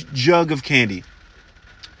huge jug of candy.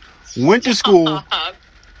 Went to school,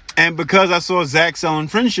 and because I saw Zach selling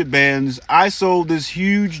friendship bands, I sold this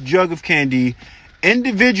huge jug of candy,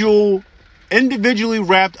 individually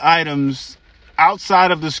wrapped items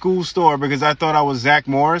outside of the school store because I thought I was Zach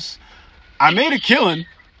Morris. I made a killing.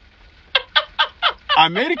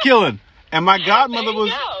 And my godmother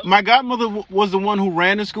was the one who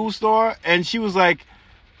ran the school store, and she was like,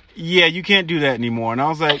 yeah, you can't do that anymore. And I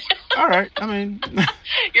was like, all right. I mean,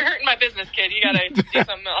 you're hurting my business, kid. You gotta do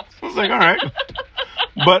something else. I was like, all right.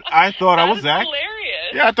 But I thought I was Zach.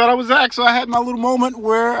 Hilarious. Yeah, I thought I was Zach. So I had my little moment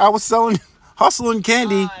where I was hustling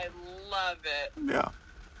candy. I love it. Yeah.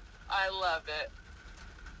 I love it.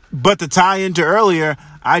 But to tie into earlier,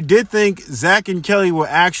 I did think Zach and Kelly were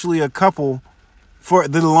actually a couple for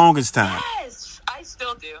the longest time. Yes, I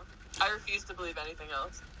still do. I refuse to believe anything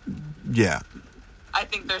else. Yeah. I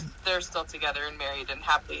think they're still together and married and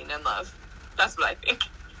happy and in love. That's what I think.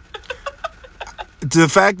 The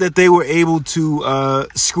fact that they were able to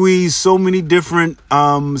squeeze so many different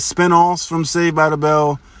spinoffs from Saved by the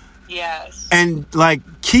Bell. Yes. And like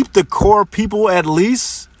keep the core people at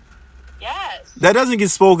least. Yes. That doesn't get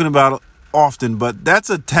spoken about often, but that's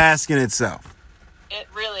a task in itself. It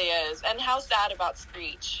really is. And how sad about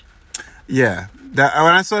Screech. Yeah. When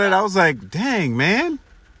I saw that, I was like, dang, man.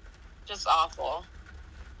 Just awful.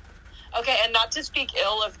 Okay, and not to speak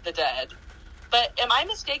ill of the dead, but am I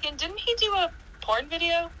mistaken? Didn't he do a porn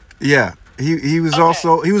video? Yeah. He was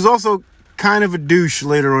also kind of a douche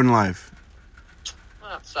later in life.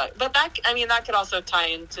 Well, that sucks. But that could also tie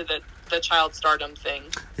into the child stardom thing.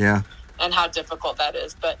 Yeah. And how difficult that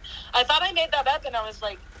is. But I thought I made that up, and I was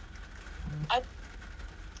like,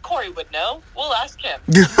 Corey would know. We'll ask him.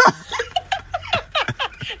 No,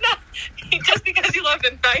 just because you love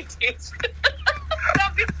the 90s.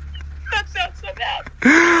 That sounds so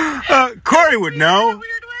bad. Corey would know. In a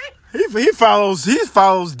weird way. He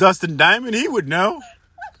follows Dustin Diamond. He would know.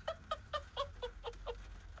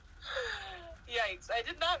 Yikes. I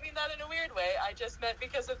did not mean that in a weird way. I just meant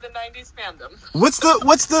because of the 90s fandom.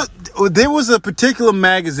 There was a particular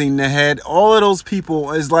magazine that had all of those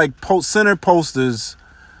people as like center posters.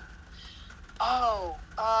 Oh,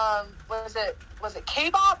 was it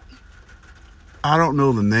K-Bop? I don't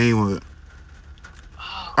know the name of it.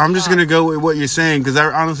 Oh, I'm just going to go with what you're saying because I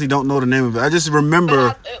honestly don't know the name of it. I just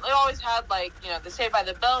remember. It always had like, the Saved by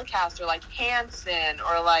the Bell cast or like Hanson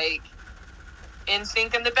or like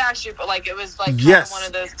NSYNC and the Backstreet, but like it was like one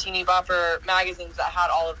of those teeny bopper magazines that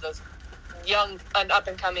had all of those young and up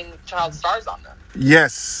and coming child stars on them.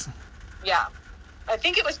 Yes. Yeah. I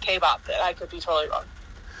think it was K-pop. I could be totally wrong.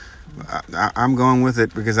 I'm going with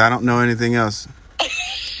it because I don't know anything else.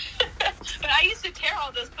 But I used to tear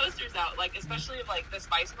all those posters out, like especially of like the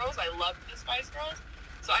Spice Girls. I loved the Spice Girls,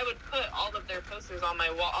 so I would put all of their posters on my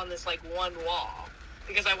wall, on this like one wall,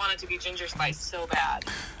 because I wanted to be Ginger Spice so bad.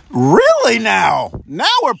 Really? Now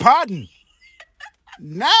we're podding.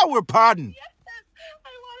 Now we're podding. Yes,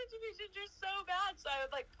 I wanted to be Ginger so bad, so I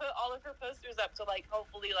would like put all of her posters up to like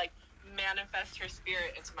hopefully like manifest her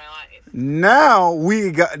spirit into my life. Now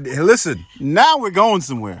listen, now we're going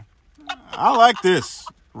somewhere. I like this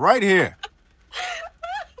right here.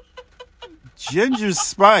 Ginger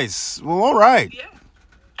Spice. Well, all right. Yeah.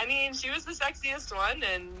 I mean, she was the sexiest one,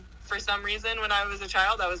 and for some reason when I was a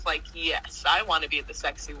child, I was like, yes, I want to be the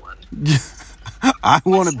sexy one. I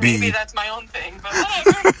want to be. Maybe that's my own thing, but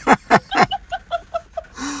whatever.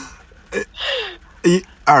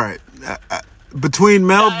 All right. Between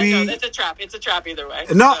Mel B. No, it's a trap. It's a trap either way.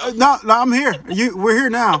 No, I'm here. We're here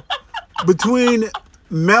now. Between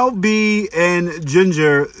Mel B and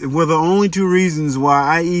Ginger were the only two reasons why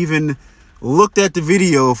I even looked at the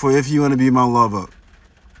video for If You Want to Be My Lover.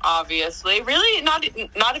 Obviously. Really? Not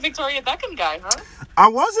a Victoria Beckham guy, huh? I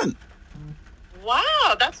wasn't.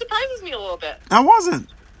 Wow, that surprises me a little bit. I wasn't.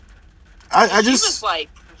 I She just was like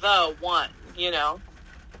the one, you know?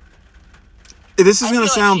 This is going to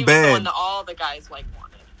sound she was bad. the one that all the guys like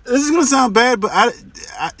wanted. This is going to sound bad, but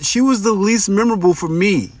she was the least memorable for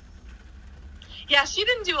me. Yeah, she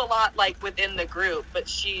didn't do a lot like within the group, but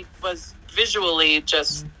she was visually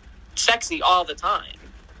just sexy all the time.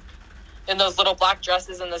 In those little black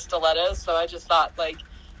dresses and the stilettos, so I just thought like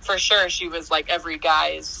for sure she was like every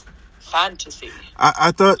guy's fantasy.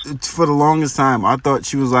 I thought for the longest time, I thought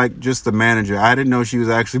she was like just the manager. I didn't know she was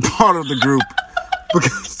actually part of the group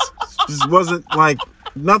because it just wasn't like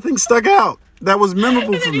nothing stuck out that was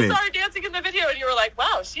memorable for me. You saw her dancing in the video and you were like,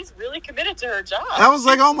 wow, she's really committed to her job. I was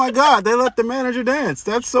like, oh my God, they let the manager dance.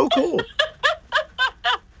 That's so cool.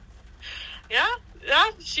 Yeah,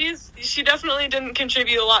 she definitely didn't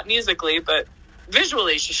contribute a lot musically, but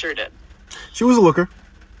visually she sure did. She was a looker.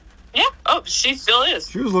 Yeah. Oh, she still is.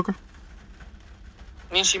 She was a looker.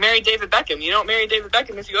 I mean, she married David Beckham. You don't marry David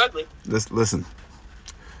Beckham if you're ugly. Listen.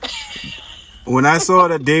 When I saw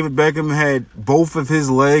that David Beckham had both of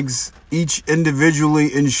his legs each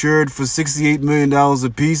individually insured for $68 million a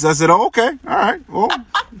piece, I said, oh, okay. All right. Well,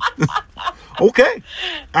 okay.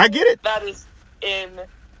 I get it. That is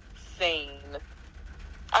insane.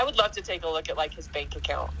 I would love to take a look at, like, his bank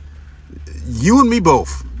account. You and me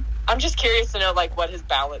both. I'm just curious to know, like, what his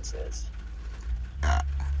balance is.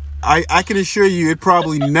 I can assure you it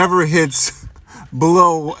probably never hits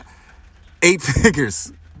below 8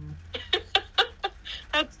 figures.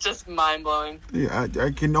 That's just mind-blowing. Yeah,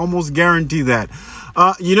 I can almost guarantee that.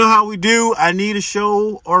 You know how we do? I need a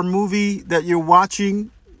show or movie that you're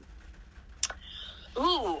watching.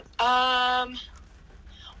 Ooh,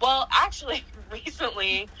 well, actually,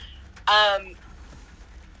 recently,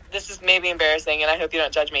 this is maybe embarrassing, and I hope you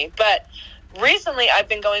don't judge me, but recently I've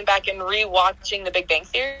been going back and re-watching The Big Bang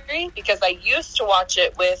Theory because I used to watch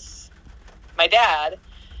it with my dad,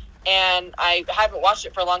 and I haven't watched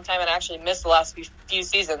it for a long time, and I actually missed the last few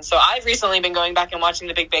seasons. So I've recently been going back and watching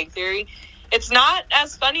The Big Bang Theory. It's not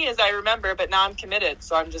as funny as I remember, but now I'm committed,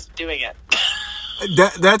 so I'm just doing it.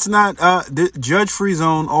 That's not Judge Free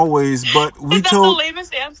Zone always, but we Is that told the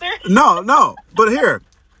lamest answer? No, but here,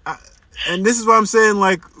 and this is why I'm saying,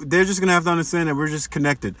 like, they're just gonna have to understand that we're just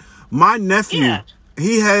connected. My nephew,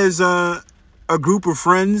 he has a group of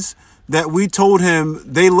friends that we told him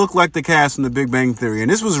they look like the cast in The Big Bang Theory,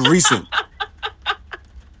 and this was recent.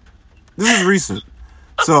 This is recent,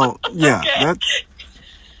 so yeah, Okay.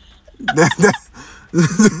 that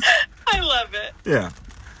I love it. yeah.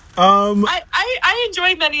 I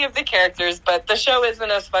enjoy many of the characters, but the show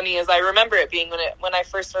isn't as funny as I remember it being when I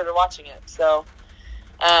first started watching it. So,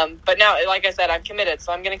 but now, like I said, I'm committed,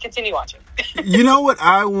 so I'm going to continue watching. You know what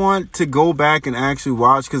I want to go back and actually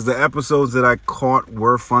watch, because the episodes that I caught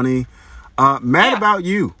were funny. Mad About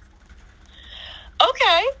You.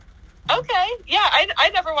 Okay. Yeah,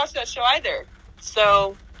 I never watched that show either.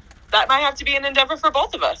 So that might have to be an endeavor for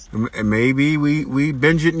both of us. And maybe we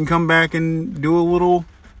binge it and come back and do a little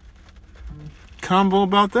combo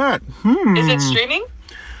about that. Is it streaming?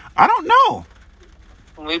 I don't know.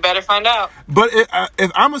 We better find out. But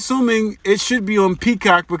if I'm assuming it should be on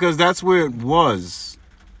Peacock because that's where it was.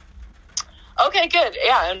 Okay, good.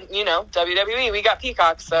 Yeah, and WWE, we got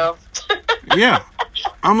Peacock, so. Yeah,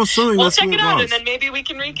 I'm assuming we'll that's check where it it out, was. and then maybe we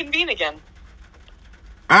can reconvene again.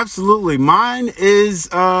 Absolutely. Mine is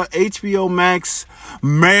HBO Max,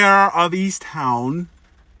 Mayor of Easttown.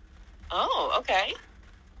 Oh, okay.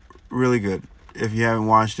 Really good. If you haven't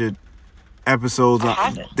watched it, episodes, I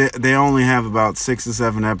haven't. they only have about 6 or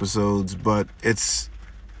 7 episodes, but it's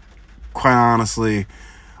quite honestly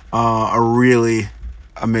a really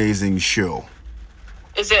amazing show.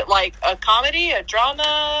 Is it like a comedy, a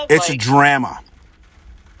drama? It's a drama.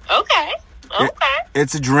 Okay.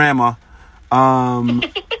 It's a drama.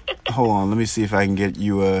 Hold on, let me see if I can get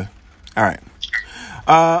you a... All right.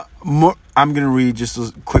 I'm going to read just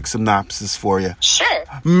a quick synopsis for you. Sure.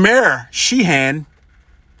 Mare Sheehan,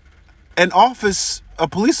 a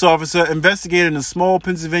police officer investigating a small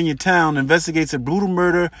Pennsylvania town, investigates a brutal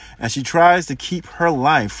murder as she tries to keep her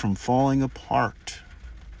life from falling apart.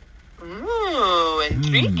 Ooh,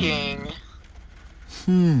 intriguing.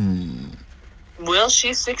 Will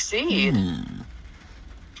she succeed?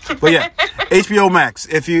 But yeah, HBO Max.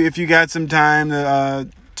 If you got some time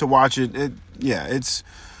to watch it, it's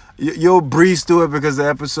you'll breeze through it because the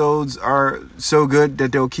episodes are so good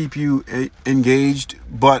that they'll keep you engaged.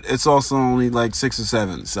 But it's also only like 6 or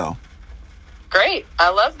 7, so great. I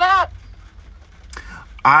love that.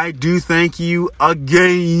 I do thank you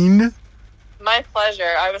again. My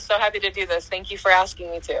pleasure. I was so happy to do this. Thank you for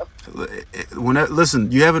asking me to.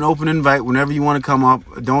 Listen, you have an open invite whenever you want to come up.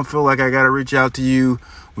 Don't feel like I got to reach out to you.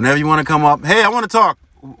 Whenever you want to come up, hey, I want to talk.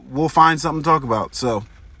 We'll find something to talk about. So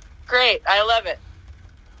great. I love it.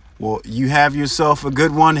 Well, you have yourself a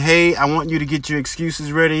good one. Hey, I want you to get your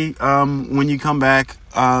excuses ready when you come back.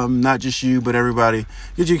 Not just you, but everybody.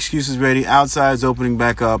 Get your excuses ready. Outside's opening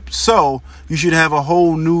back up. So you should have a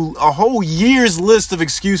whole year's list of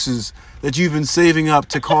excuses that you've been saving up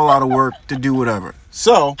to call out of work to do whatever.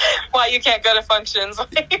 So why you can't go to functions.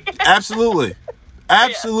 Absolutely.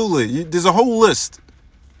 Yeah. There's a whole list.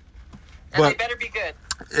 And they better be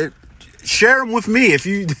good. Share them with me if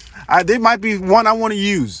you... they might be one I want to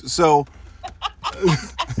use. So,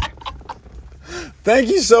 thank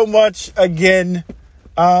you so much again.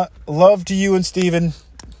 Love to you and Steven.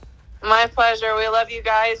 My pleasure. We love you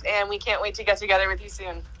guys, and we can't wait to get together with you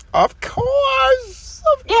soon. Of course.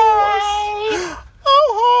 Yay!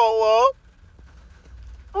 Oh,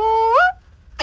 holla.